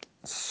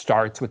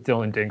starts with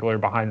Dylan Dingler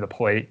behind the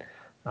plate.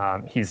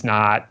 He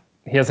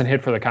hasn't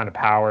hit for the kind of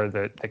power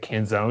that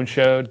Canzone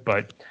showed,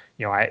 but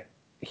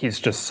he's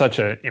just such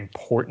an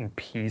important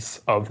piece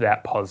of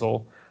that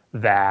puzzle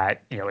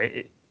that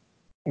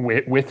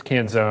with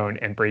Canzone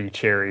and Brady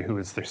Cherry, who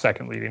is their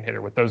second leading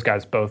hitter, with those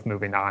guys both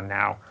moving on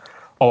now,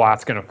 a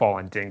lot's going to fall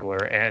on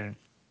Dingler. And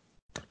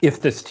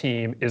if this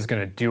team is going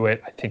to do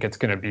it, I think it's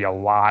going to be a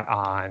lot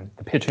on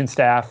the pitching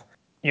staff.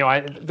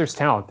 There's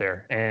talent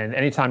there, and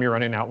anytime you're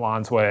running out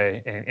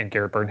Lonsway and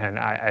Garrett Burnhead,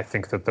 I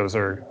think that's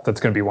going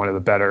to be one of the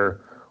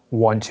better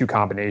 1-2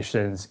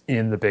 combinations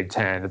in the Big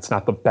Ten. It's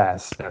not the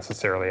best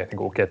necessarily. I think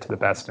we'll get to the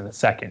best in a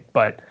second,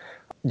 but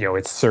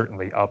it's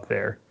certainly up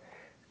there.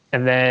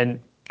 And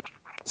then,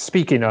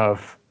 speaking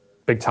of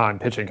big-time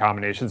pitching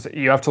combinations,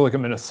 you have to look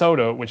at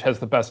Minnesota, which has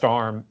the best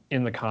arm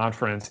in the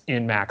conference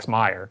in Max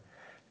Meyer,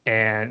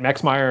 and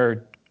Max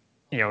Meyer,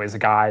 is a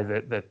guy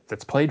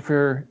that's played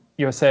for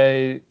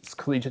USA's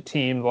collegiate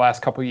team the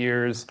last couple of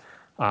years,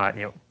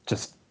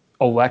 just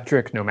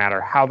electric no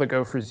matter how the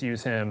Gophers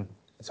use him.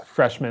 As a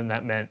freshman,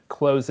 that meant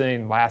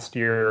closing. Last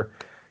year,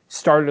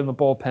 started in the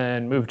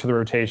bullpen, moved to the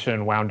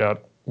rotation, wound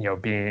up,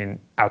 being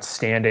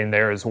outstanding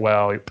there as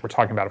well. We're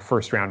talking about a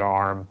first-round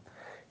arm.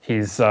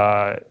 He's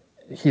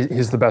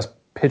the best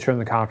pitcher in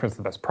the conference,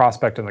 the best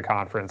prospect in the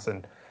conference.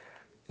 And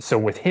so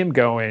with him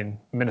going,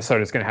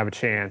 Minnesota's going to have a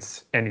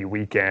chance any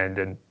weekend.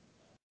 And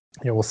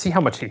we'll see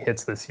how much he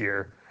hits this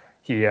year.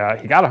 He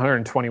got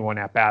 121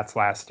 at-bats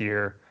last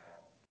year.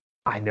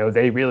 I know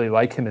they really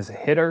like him as a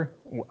hitter.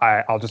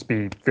 I'll just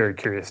be very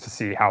curious to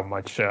see how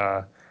much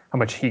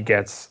he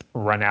gets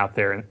run out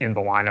there in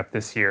the lineup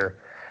this year.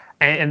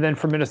 And then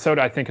for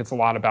Minnesota, I think it's a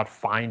lot about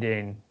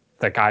finding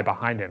the guy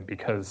behind him,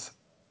 because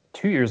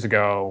 2 years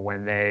ago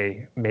when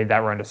they made that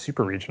run to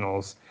super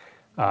regionals,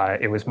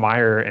 it was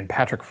Meyer and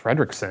Patrick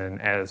Fredrickson,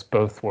 as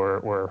both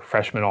were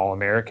freshman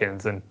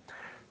All-Americans. And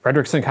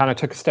Fredrickson kind of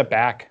took a step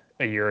back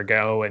a year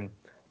ago, and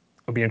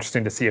it'll be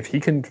interesting to see if he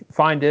can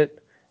find it.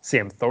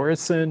 Sam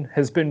Thoresen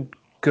has been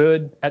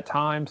good at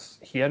times.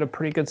 He had a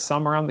pretty good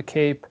summer on the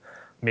Cape.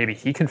 Maybe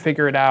he can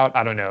figure it out.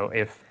 I don't know.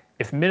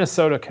 If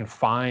Minnesota can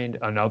find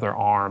another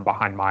arm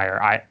behind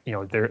Meyer,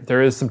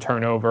 there is some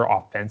turnover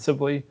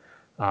offensively.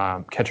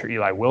 Catcher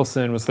Eli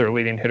Wilson was their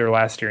leading hitter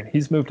last year, and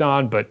he's moved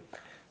on. But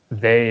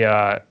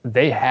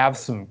they have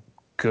some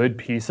good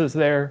pieces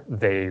there.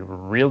 They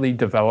really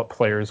develop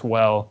players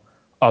well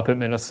up at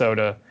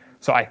Minnesota.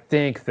 So I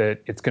think that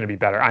it's going to be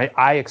better.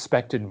 I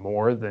expected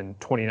more than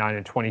 29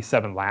 and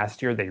 27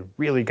 last year. They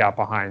really got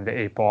behind the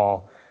eight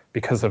ball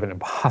because of an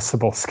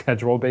impossible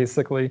schedule,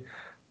 basically.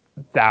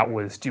 That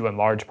was due in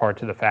large part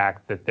to the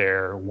fact that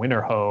their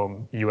winter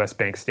home, US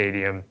Bank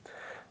Stadium,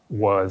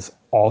 was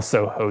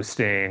also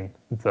hosting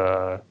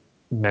the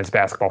men's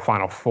basketball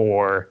Final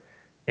Four.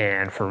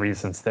 And for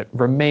reasons that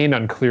remain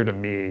unclear to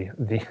me,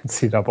 the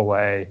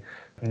NCAA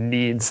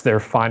needs their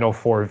Final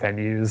Four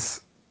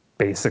venues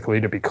basically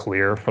to be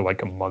clear for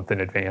like a month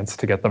in advance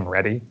to get them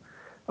ready.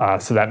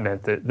 So that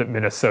meant that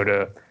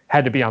Minnesota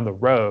had to be on the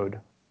road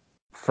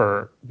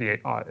for the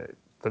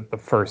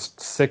first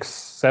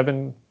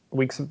 6-7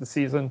 weeks of the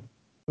season.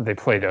 They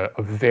played a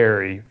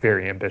very,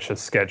 very ambitious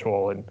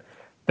schedule, and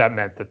that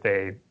meant that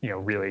they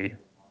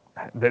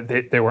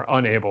were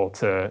unable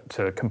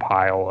to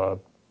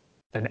compile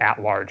an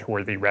at-large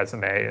worthy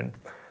resume, and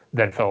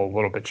then fell a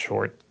little bit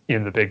short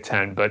in the Big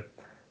Ten. But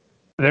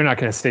they're not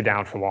going to stay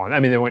down for long. I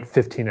mean, they went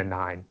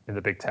 15-9 in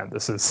the Big Ten.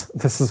 This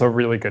is a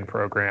really good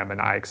program, and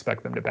I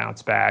expect them to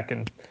bounce back.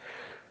 And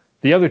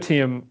the other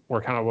team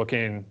we're kind of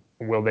looking,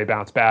 will they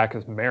bounce back,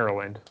 is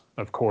Maryland.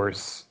 Of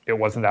course, it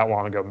wasn't that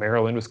long ago.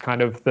 Maryland was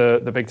kind of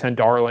the Big Ten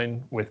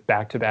darling with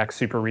back-to-back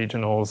super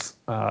regionals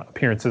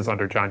appearances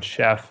under John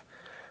Sheff.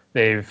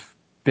 They've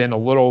been a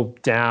little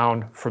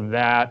down from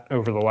that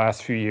over the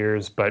last few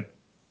years, but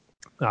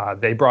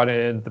they brought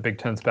in the Big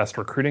Ten's best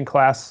recruiting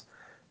class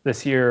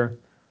this year.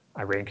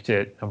 I ranked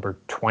it number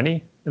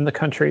 20 in the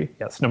country.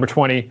 Yes, number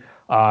 20.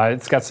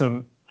 It's got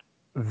some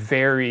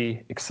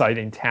very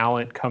exciting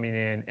talent coming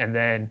in. And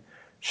then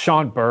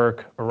Sean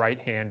Burke, a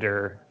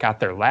right-hander,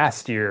 got there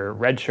last year,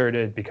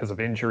 redshirted because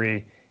of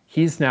injury.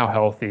 He's now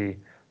healthy.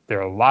 There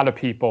are a lot of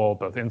people,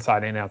 both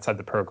inside and outside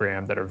the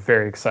program, that are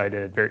very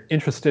excited, very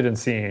interested in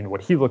seeing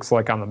what he looks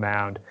like on the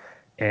mound.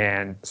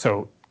 And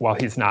so while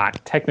he's not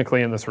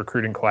technically in this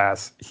recruiting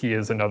class, he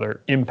is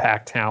another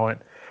impact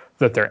talent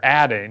that they're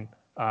adding.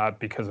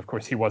 Because, of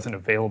course, he wasn't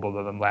available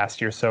to them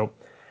last year. So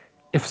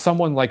if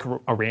someone like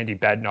a Randy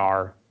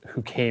Bednar,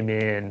 who came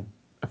in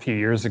a few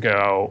years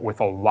ago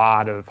with a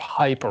lot of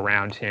hype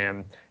around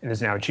him and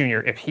is now a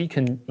junior, if he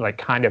can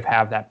kind of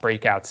have that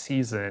breakout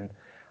season,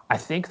 I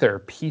think there are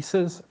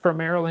pieces for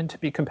Maryland to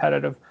be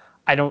competitive.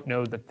 I don't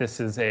know that this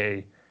is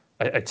a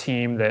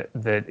team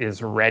that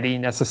is ready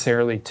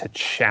necessarily to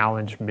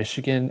challenge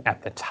Michigan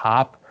at the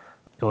top.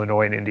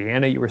 Illinois and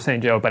Indiana, you were saying,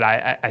 Joe, but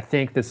I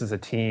think this is a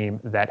team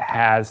that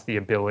has the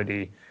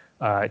ability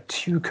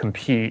to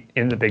compete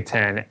in the Big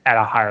Ten at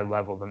a higher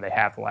level than they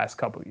have the last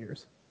couple of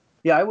years.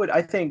 Yeah,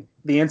 I think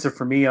the answer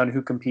for me on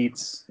who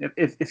competes,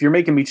 if you're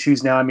making me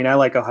choose now, I mean, I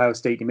like Ohio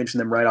State. You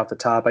mentioned them right off the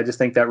top. I just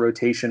think that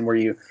rotation where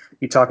you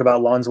talk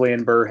about Lonsway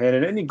and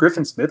Burhan, and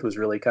Griffin Smith was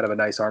really kind of a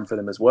nice arm for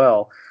them as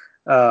well.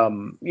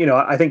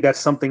 I think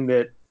that's something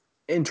that,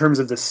 in terms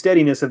of the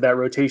steadiness of that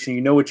rotation,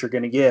 you know what you're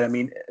going to get. I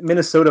mean,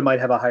 Minnesota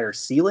might have a higher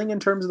ceiling in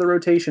terms of the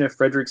rotation if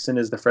Fredrickson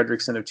is the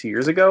Fredrickson of 2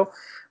 years ago.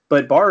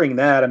 But barring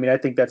that, I mean, I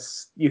think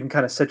you can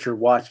kind of set your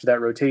watch to that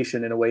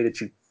rotation in a way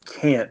that you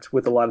can't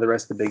with a lot of the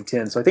rest of the Big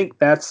Ten. So I think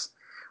that's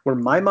where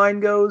my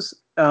mind goes.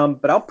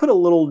 But I'll put a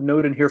little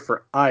note in here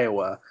for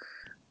Iowa.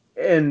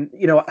 And,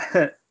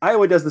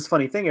 Iowa does this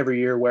funny thing every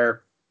year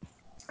where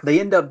they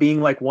end up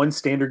being like one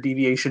standard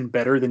deviation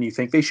better than you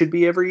think they should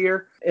be every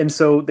year. And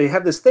so they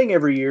have this thing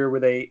every year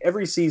where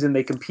every season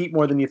they compete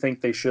more than you think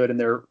they should, and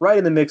they're right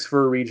in the mix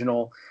for a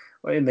regional,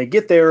 and they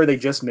get there or they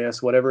just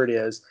miss, whatever it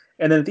is.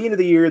 And then at the end of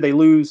the year, they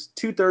lose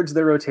 2/3 of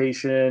their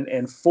rotation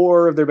and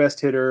 4 of their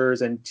best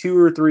hitters and 2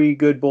 or 3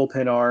 good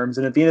bullpen arms.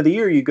 And at the end of the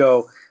year, you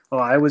go,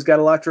 well, Iowa's got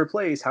a lot to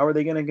replace. How are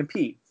they going to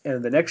compete?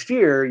 And the next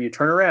year, you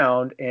turn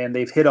around and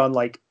they've hit on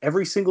like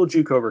every single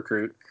JUCO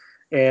recruit.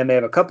 And they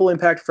have a couple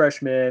impact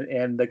freshmen,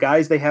 and the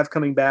guys they have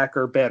coming back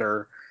are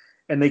better,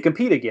 and they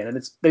compete again.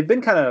 And they've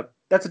been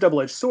that's a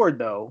double-edged sword,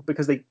 though,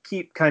 because they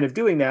keep kind of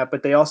doing that,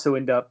 but they also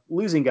end up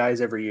losing guys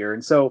every year.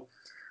 And so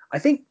I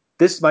think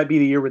this might be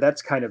the year where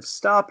that's kind of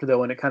stopped,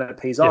 though, and it kind of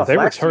pays off. They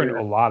return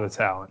a lot of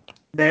talent.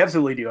 They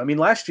absolutely do. I mean,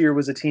 last year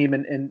was a team,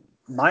 and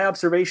my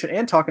observation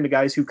and talking to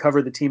guys who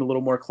cover the team a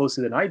little more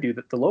closely than I do,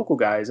 that the local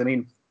guys, I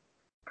mean,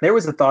 there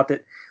was a thought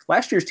that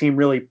last year's team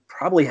really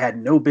probably had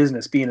no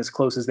business being as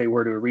close as they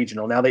were to a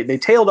regional. Now, they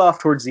tailed off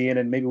towards the end,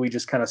 and maybe we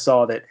just kind of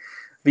saw that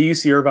the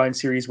UC Irvine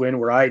series win,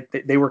 where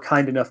they were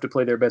kind enough to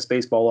play their best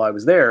baseball while I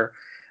was there.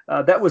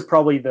 That was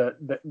probably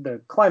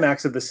the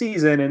climax of the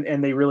season,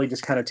 and they really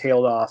just kind of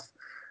tailed off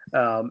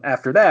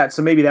after that.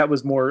 So maybe that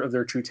was more of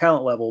their true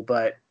talent level.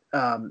 But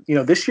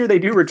this year they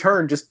do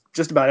return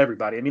just about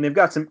everybody. I mean, they've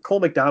got some Cole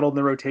McDonald in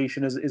the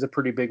rotation is a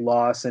pretty big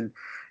loss, and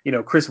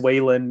Chris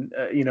Whalen,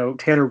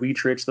 Tanner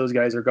Wietrich, those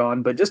guys are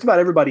gone, but just about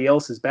everybody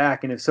else is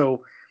back. And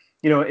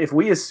if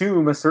we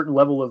assume a certain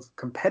level of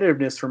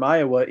competitiveness from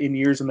Iowa in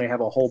years when they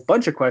have a whole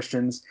bunch of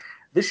questions,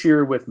 this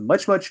year with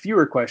much, much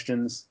fewer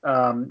questions,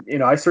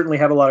 I certainly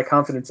have a lot of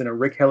confidence in a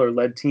Rick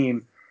Heller-led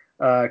team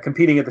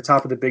competing at the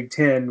top of the Big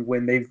Ten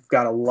when they've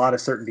got a lot of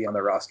certainty on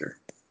their roster.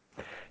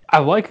 I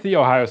like the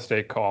Ohio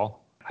State call.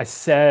 I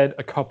said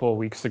a couple of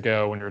weeks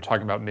ago when we were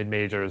talking about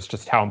mid-majors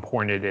just how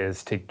important it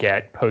is to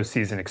get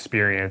postseason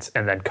experience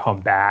and then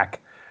come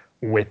back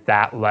with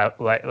that,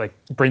 like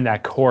bring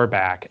that core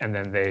back, and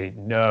then they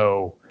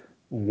know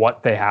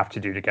what they have to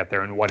do to get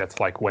there and what it's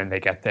like when they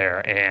get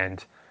there.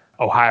 And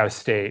Ohio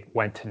State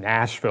went to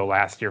Nashville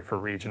last year for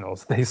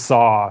regionals. They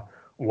saw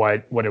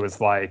what it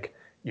was like,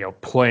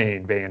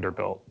 playing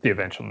Vanderbilt, the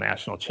eventual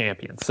national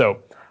champion.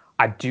 So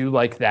I do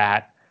like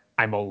that.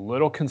 I'm a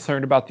little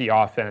concerned about the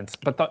offense,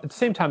 but at the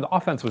same time, the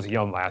offense was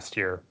young last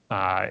year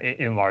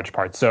in large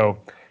part. So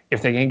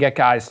if they can get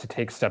guys to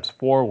take steps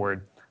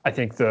forward, I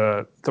think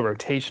the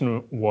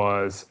rotation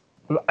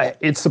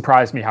it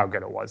surprised me how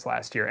good it was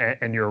last year.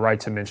 And you're right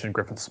to mention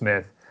Griffin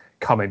Smith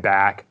coming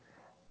back.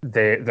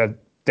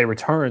 They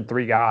returned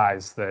 3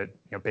 guys that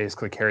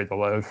basically carried the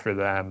load for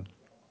them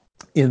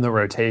in the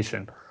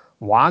rotation.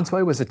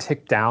 Wansway was a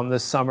tick down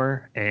this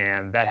summer,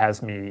 and that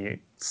has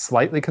me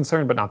slightly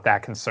concerned, but not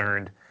that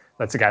concerned.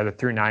 That's a guy that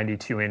threw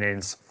 92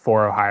 innings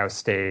for Ohio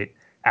State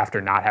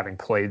after not having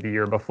played the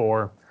year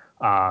before.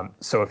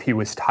 So if he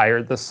was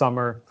tired this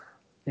summer,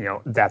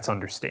 that's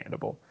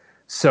understandable.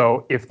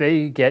 So if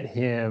they get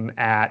him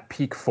at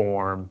peak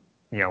form,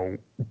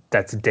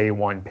 that's day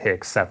one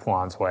pick, Seth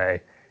Wansway,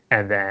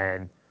 and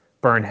then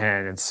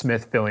Burnhen and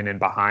Smith filling in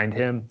behind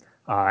him,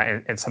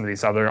 and some of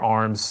these other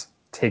arms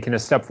taking a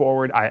step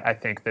forward, I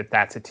think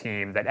that's a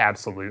team that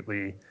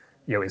absolutely,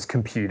 is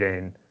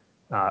competing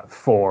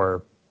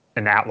for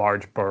an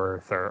at-large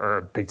berth or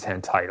a Big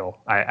Ten title.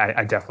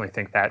 I definitely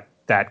think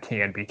that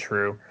can be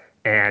true.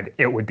 And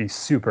it would be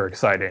super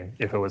exciting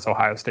if it was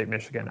Ohio State,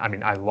 Michigan. I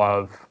mean, I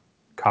love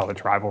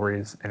college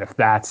rivalries, and if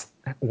that's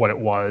what it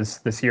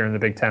was this year in the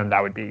Big Ten,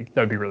 that would be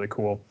really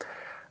cool.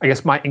 I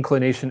guess my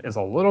inclination is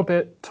a little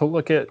bit to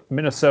look at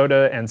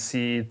Minnesota and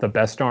see the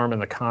best arm in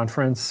the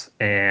conference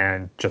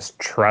and just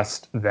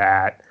trust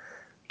that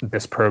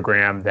this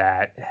program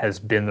that has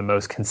been the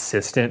most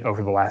consistent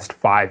over the last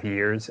 5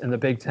 years in the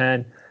Big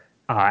Ten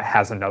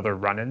has another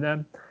run in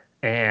them.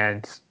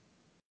 And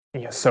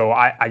so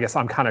I guess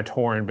I'm kind of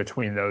torn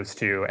between those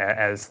two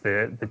as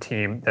the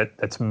team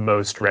that's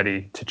most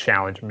ready to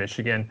challenge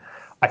Michigan.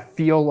 I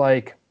feel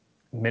like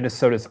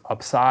Minnesota's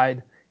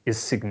upside is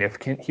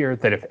significant here,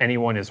 that if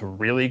anyone is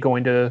really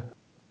going to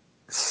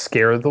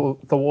scare the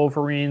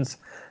Wolverines,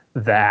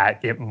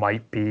 that it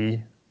might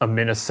be a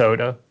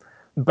Minnesota.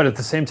 But at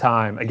the same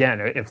time,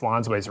 again, if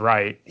Lonsway's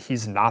right,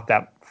 he's not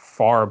that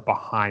far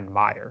behind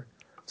Meyer.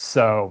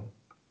 So,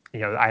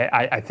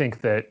 I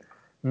think that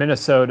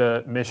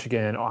Minnesota,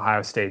 Michigan,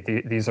 Ohio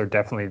State, these are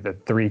definitely the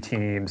 3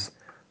 teams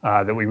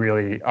that we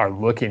really are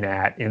looking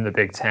at in the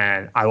Big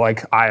Ten. I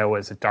like Iowa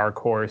as a dark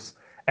horse.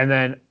 And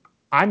then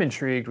I'm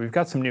intrigued. We've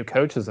got some new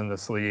coaches in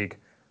this league.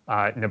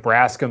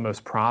 Nebraska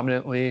most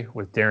prominently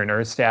with Darren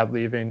Erstad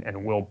leaving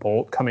and Will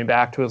Bolt coming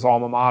back to his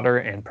alma mater,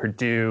 and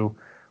Purdue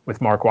with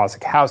Mark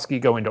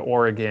Wasikowski going to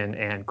Oregon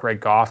and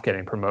Greg Goff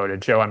getting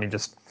promoted. Joe, I mean,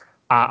 just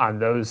on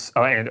those,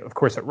 and of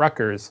course at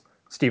Rutgers,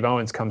 Steve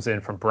Owens comes in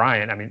from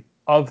Bryant. I mean,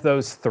 of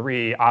those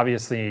 3,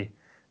 obviously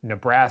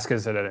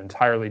Nebraska's at an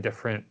entirely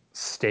different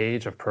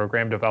stage of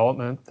program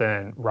development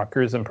than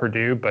Rutgers and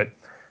Purdue, but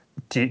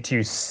do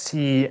you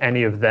see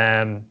any of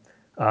them,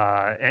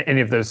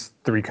 any of those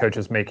 3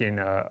 coaches making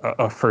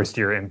a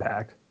first-year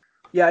impact?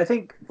 Yeah, I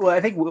think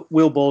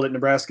Will Bolt at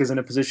Nebraska is in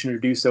a position to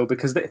do so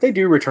because they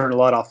do return a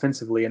lot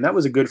offensively, and that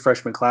was a good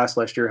freshman class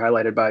last year,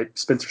 highlighted by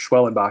Spencer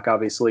Schwellenbach,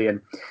 obviously. And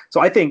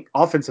so I think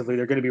offensively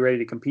they're going to be ready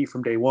to compete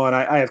from day one.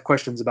 I have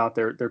questions about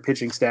their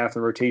pitching staff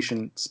and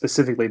rotation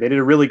specifically. They did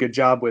a really good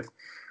job with,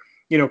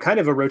 kind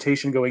of a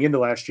rotation going into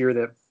last year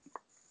that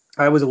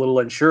I was a little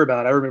unsure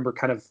about. I remember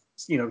kind of,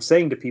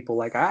 saying to people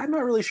like, I'm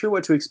not really sure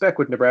what to expect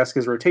with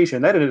Nebraska's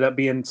rotation. That ended up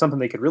being something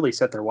they could really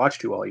set their watch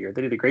to all year.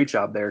 They did a great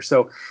job there.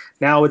 So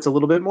now it's a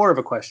little bit more of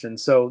a question.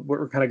 So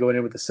we're kind of going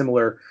in with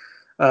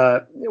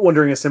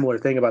wondering a similar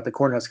thing about the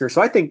Cornhuskers.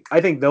 So I think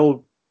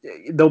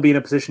they'll be in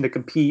a position to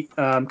compete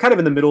kind of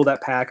in the middle of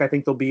that pack. I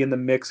think they'll be in the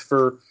mix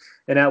for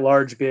an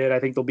at-large bid. I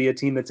think they'll be a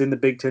team that's in the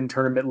Big Ten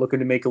tournament looking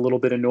to make a little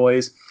bit of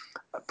noise.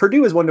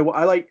 Purdue is one to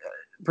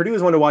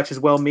watch as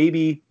well.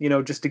 Maybe,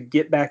 just to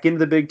get back into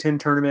the Big Ten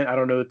tournament. I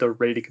don't know that they're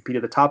ready to compete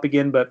at the top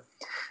again, but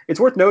it's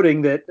worth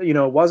noting that,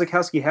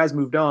 Wazikowski has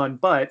moved on,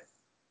 but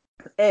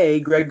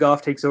Greg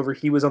Goff takes over.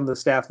 He was on the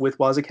staff with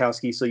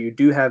Wazikowski, so you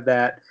do have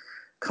that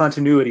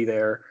continuity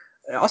there.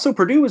 Also,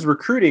 Purdue is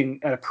recruiting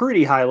at a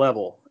pretty high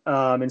level.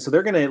 And so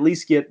they're going to at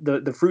least get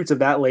the fruits of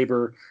that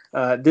labor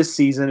this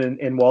season.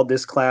 And while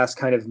this class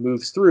kind of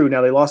moves through,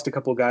 now they lost a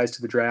couple of guys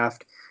to the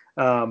draft.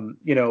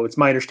 It's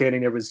my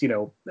understanding there was,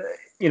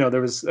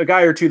 there was a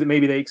guy or two that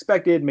maybe they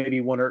expected,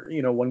 maybe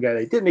one guy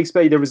they didn't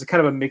expect. There was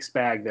kind of a mixed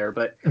bag there,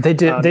 but they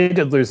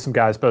did lose some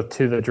guys both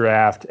to the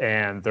draft,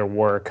 and there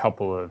were a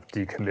couple of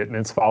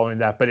decommitments following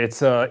that. But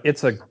it's a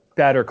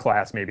better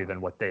class maybe than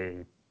what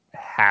they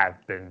have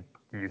been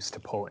used to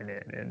pulling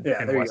in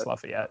West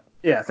Lafayette.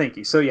 Yeah, thank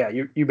you. So yeah,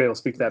 you'll be able to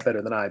speak to that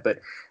better than I. But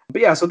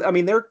yeah, so I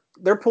mean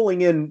they're pulling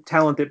in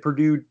talent that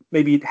Purdue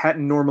maybe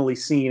hadn't normally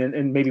seen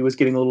and maybe was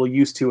getting a little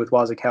used to with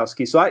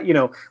Wazikowski.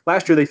 So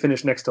last year they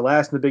finished next to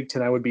last in the Big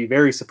Ten. I would be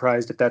very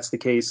surprised if that's the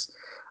case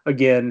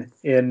again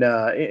in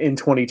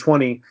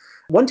 2020.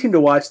 One team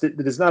to watch that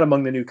is not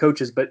among the new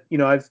coaches, but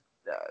I've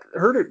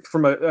heard it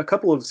from a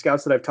couple of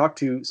scouts that I've talked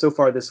to so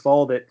far this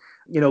fall that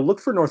look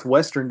for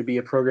Northwestern to be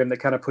a program that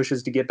kind of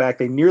pushes to get back.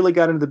 They nearly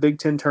got into the Big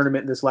Ten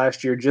tournament this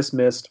last year, just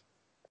missed.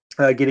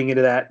 Getting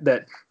into that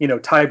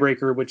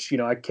tiebreaker, which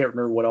I can't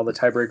remember what all the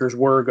tiebreakers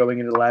were going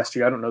into the last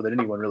year. I don't know that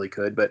anyone really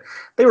could, but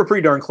they were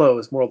pretty darn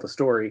close. Moral of the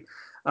story.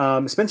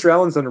 Spencer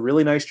Allen's done a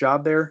really nice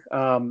job there.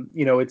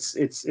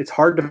 It's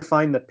hard to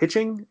find the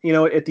pitching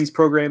at these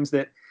programs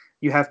that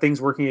you have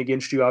things working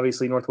against you.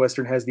 Obviously,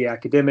 Northwestern has the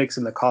academics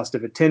and the cost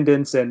of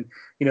attendance and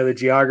the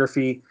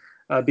geography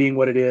being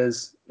what it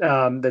is.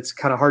 That's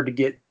kind of hard to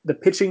get the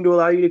pitching to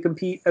allow you to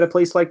compete at a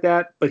place like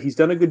that. But he's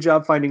done a good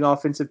job finding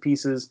offensive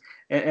pieces.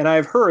 And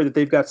I've heard that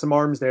they've got some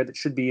arms there that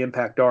should be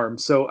impact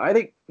arms. So I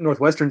think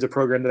Northwestern's a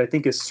program that I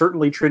think is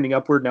certainly trending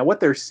upward. Now, what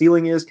their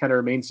ceiling is kind of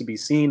remains to be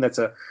seen. That's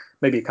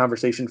maybe a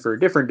conversation for a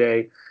different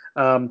day.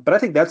 But I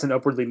think that's an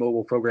upwardly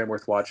mobile program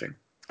worth watching.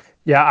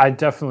 Yeah, I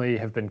definitely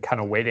have been kind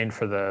of waiting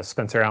for the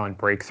Spencer Allen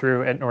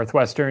breakthrough at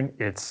Northwestern.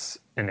 It's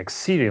an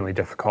exceedingly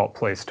difficult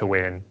place to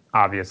win,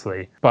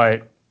 obviously,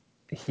 but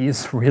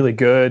he's really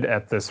good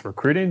at this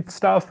recruiting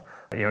stuff.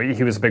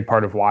 He was a big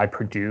part of why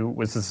Purdue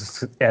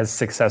was as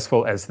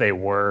successful as they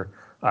were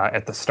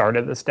at the start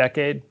of this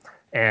decade.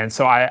 And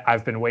so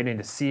I've been waiting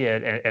to see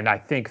it. And I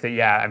think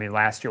that,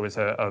 last year was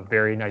a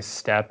very nice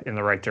step in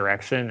the right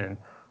direction. And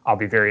I'll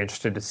be very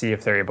interested to see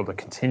if they're able to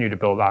continue to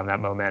build on that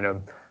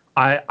momentum.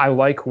 I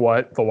like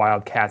what the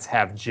Wildcats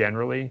have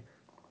generally.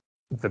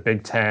 The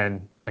Big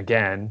Ten,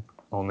 again,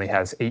 only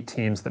has 8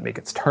 teams that make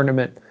its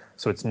tournament.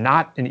 So it's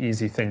not an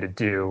easy thing to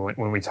do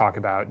when we talk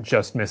about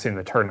just missing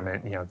the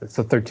tournament. It's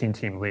a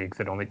 13-team league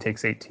that only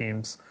takes 8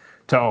 teams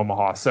to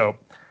Omaha. So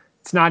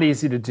it's not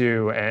easy to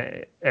do,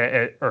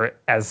 or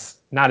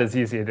not as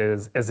easy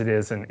as it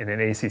is in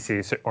an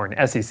ACC or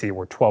an SEC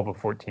where 12 of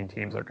 14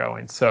 teams are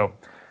going. So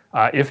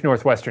if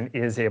Northwestern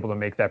is able to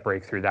make that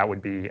breakthrough, that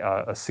would be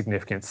a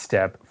significant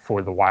step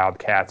for the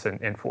Wildcats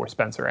and for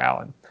Spencer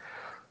Allen.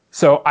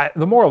 So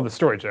the moral of the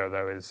story, Joe,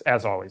 though, is,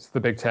 as always, the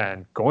Big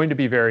Ten going to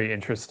be very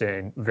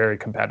interesting, very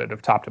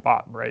competitive, top to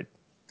bottom, right?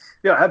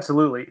 Yeah,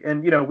 absolutely.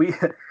 And,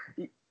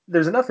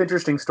 there's enough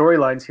interesting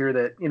storylines here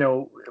that,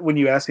 when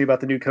you asked me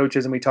about the new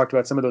coaches and we talked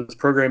about some of those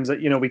programs that,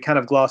 we kind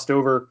of glossed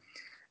over,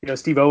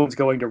 Steve Owens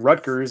going to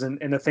Rutgers. And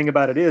the thing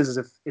about it is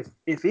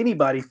if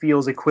anybody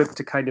feels equipped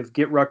to kind of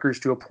get Rutgers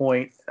to a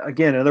point,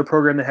 again, another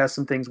program that has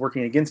some things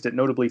working against it,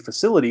 notably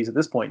facilities at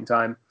this point in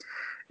time,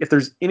 if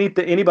there's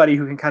anybody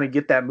who can kind of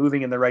get that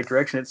moving in the right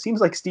direction, it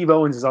seems like Steve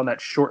Owens is on that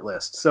short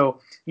list. So,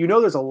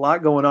 there's a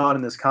lot going on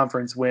in this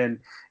conference when,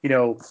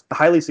 the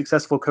highly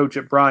successful coach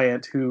at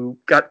Bryant who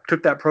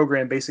took that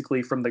program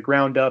basically from the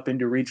ground up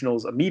into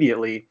regionals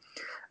immediately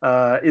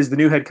is the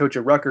new head coach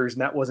at Rutgers.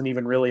 And that wasn't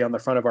even really on the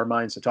front of our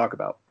minds to talk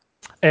about.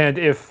 And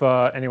if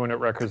anyone at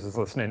Rutgers is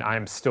listening,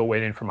 I'm still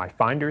waiting for my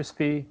finder's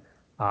fee.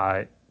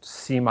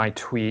 See my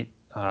tweet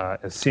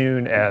as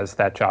soon as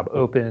that job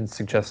opens,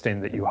 suggesting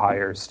that you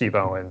hire Steve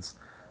Owens.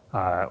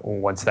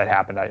 Once that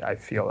happened, I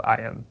feel I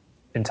am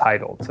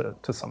entitled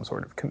to some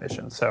sort of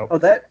commission. So,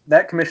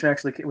 that commission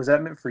actually, was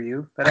that meant for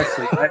you? That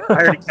actually, I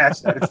already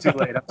catched that. It's too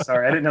late. I'm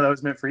sorry, I didn't know that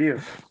was meant for you.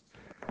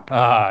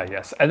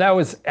 Yes, and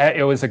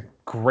it was a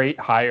great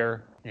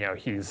hire.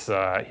 He's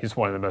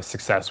one of the most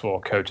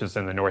successful coaches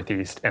in the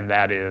Northeast, and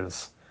that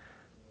is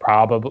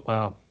probably.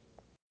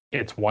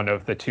 It's one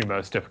of the 2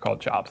 most difficult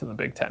jobs in the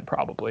Big Ten,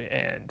 probably.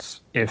 And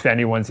if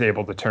anyone's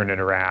able to turn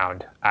it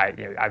around,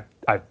 I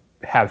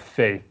have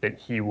faith that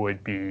he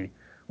would be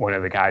one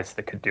of the guys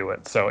that could do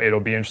it. So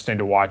it'll be interesting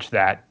to watch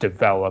that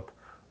develop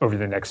over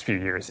the next few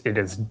years. It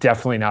is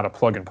definitely not a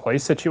plug-and-play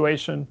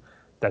situation.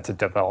 That's a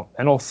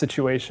developmental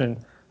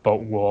situation. But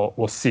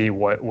we'll see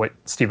what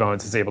Steve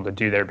Owens is able to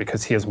do there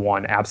because he has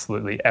won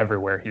absolutely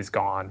everywhere he's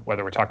gone,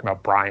 whether we're talking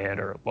about Bryant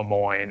or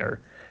Lemoyne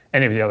or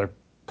any of the other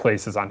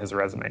places on his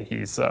resume.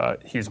 He's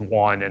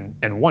won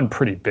and won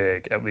pretty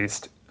big, at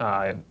least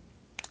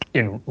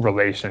in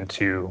relation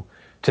to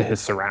his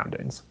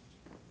surroundings.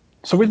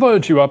 So we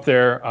loaded you up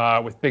there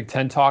with Big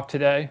Ten talk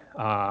today.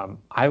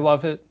 I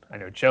love it. I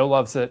know Joe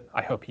loves it.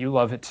 I hope you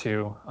love it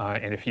too.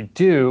 And if you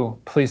do,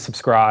 please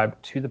subscribe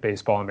to the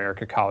Baseball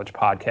America College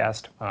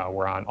podcast.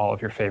 We're on all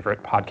of your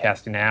favorite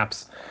podcasting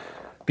apps,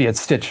 be it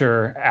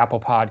Stitcher,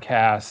 Apple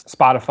Podcasts,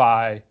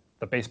 Spotify,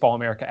 the Baseball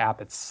America app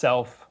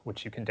itself,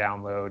 which you can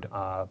download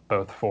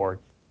both for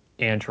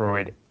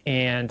Android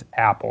and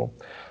Apple.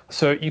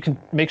 So you can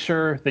make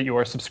sure that you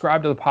are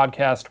subscribed to the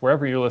podcast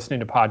wherever you're listening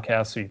to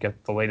podcasts so you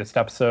get the latest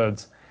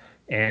episodes.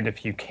 And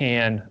if you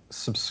can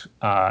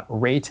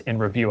rate and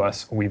review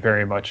us, we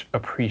very much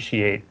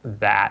appreciate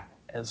that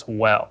as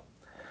well.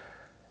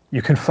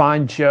 You can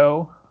find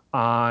Joe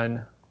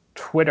on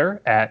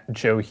Twitter at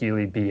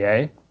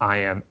JoeHealyBA. I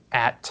am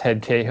at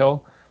Ted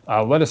Cahill.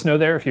 Let us know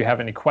there if you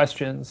have any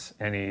questions,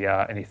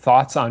 any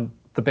thoughts on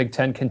the Big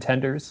Ten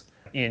contenders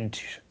in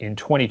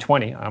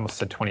 2020. I almost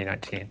said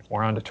 2019.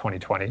 We're on to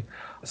 2020.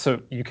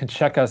 So you can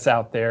check us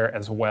out there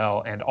as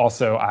well. And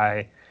also,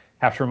 I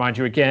have to remind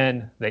you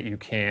again that you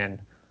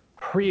can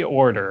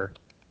pre-order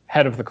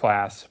Head of the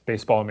Class,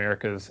 Baseball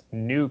America's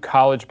new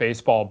college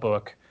baseball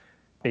book,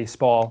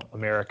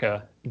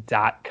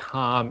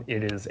 baseballamerica.com.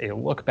 It is a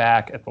look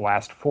back at the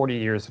last 40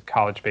 years of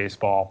college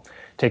baseball,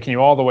 taking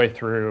you all the way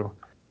through,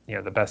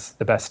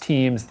 the best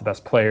teams, the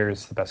best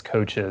players, the best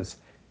coaches.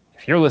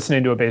 If you're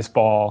listening to a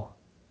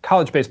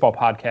college baseball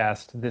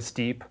podcast this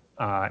deep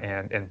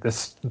and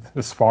this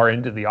far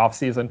into the off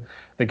season, I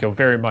think you'll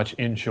very much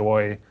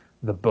enjoy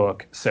the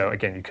book. So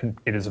again,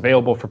 it is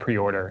available for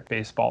pre-order,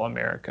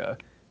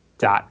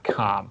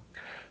 baseballamerica.com.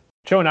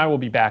 Joe and I will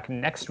be back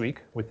next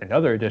week with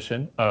another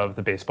edition of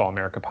the Baseball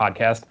America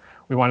podcast.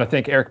 We want to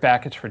thank Erik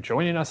Bakich for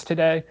joining us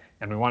today,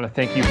 and we want to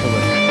thank you for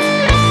listening.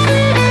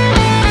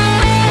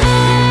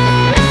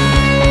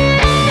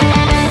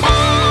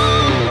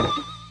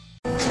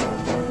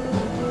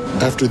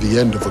 After the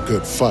end of a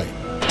good fight,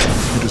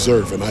 you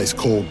deserve an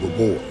ice-cold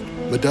reward.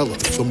 Modelo,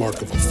 the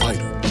mark of a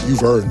fighter.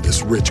 You've earned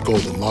this rich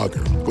golden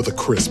lager with a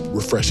crisp,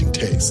 refreshing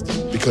taste.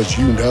 Because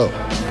you know,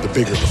 the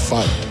bigger the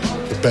fight,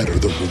 the better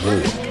the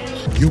reward.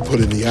 You put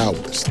in the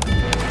hours,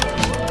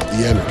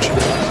 the energy,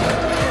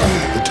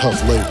 the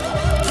tough labor.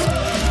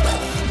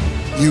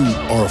 You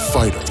are a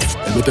fighter,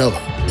 and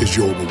Modelo is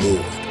your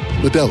reward.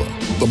 Modelo,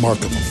 the mark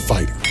of a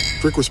fighter.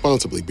 Drink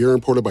responsibly. Beer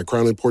imported by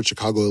Crown Imports,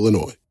 Chicago,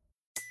 Illinois.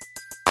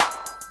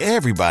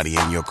 Everybody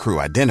in your crew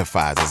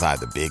identifies as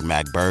either Big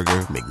Mac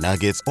Burger,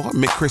 McNuggets, or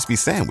McCrispy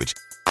Sandwich.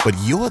 But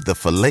you're the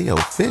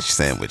Filet-O-Fish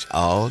Sandwich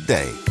all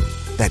day.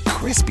 That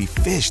crispy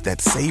fish, that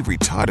savory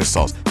tartar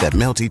sauce, that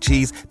melty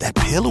cheese, that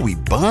pillowy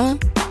bun.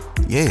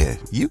 Yeah,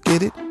 you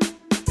get it.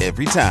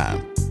 Every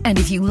time. And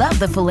if you love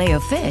the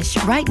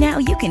Filet-O-Fish, right now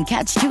you can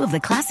catch two of the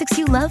classics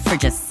you love for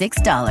just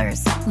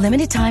 $6.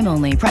 Limited time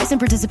only. Price and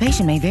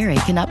participation may vary.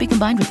 Cannot be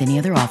combined with any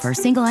other offer.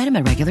 Single item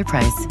at regular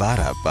price.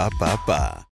 Ba-da-ba-ba-ba.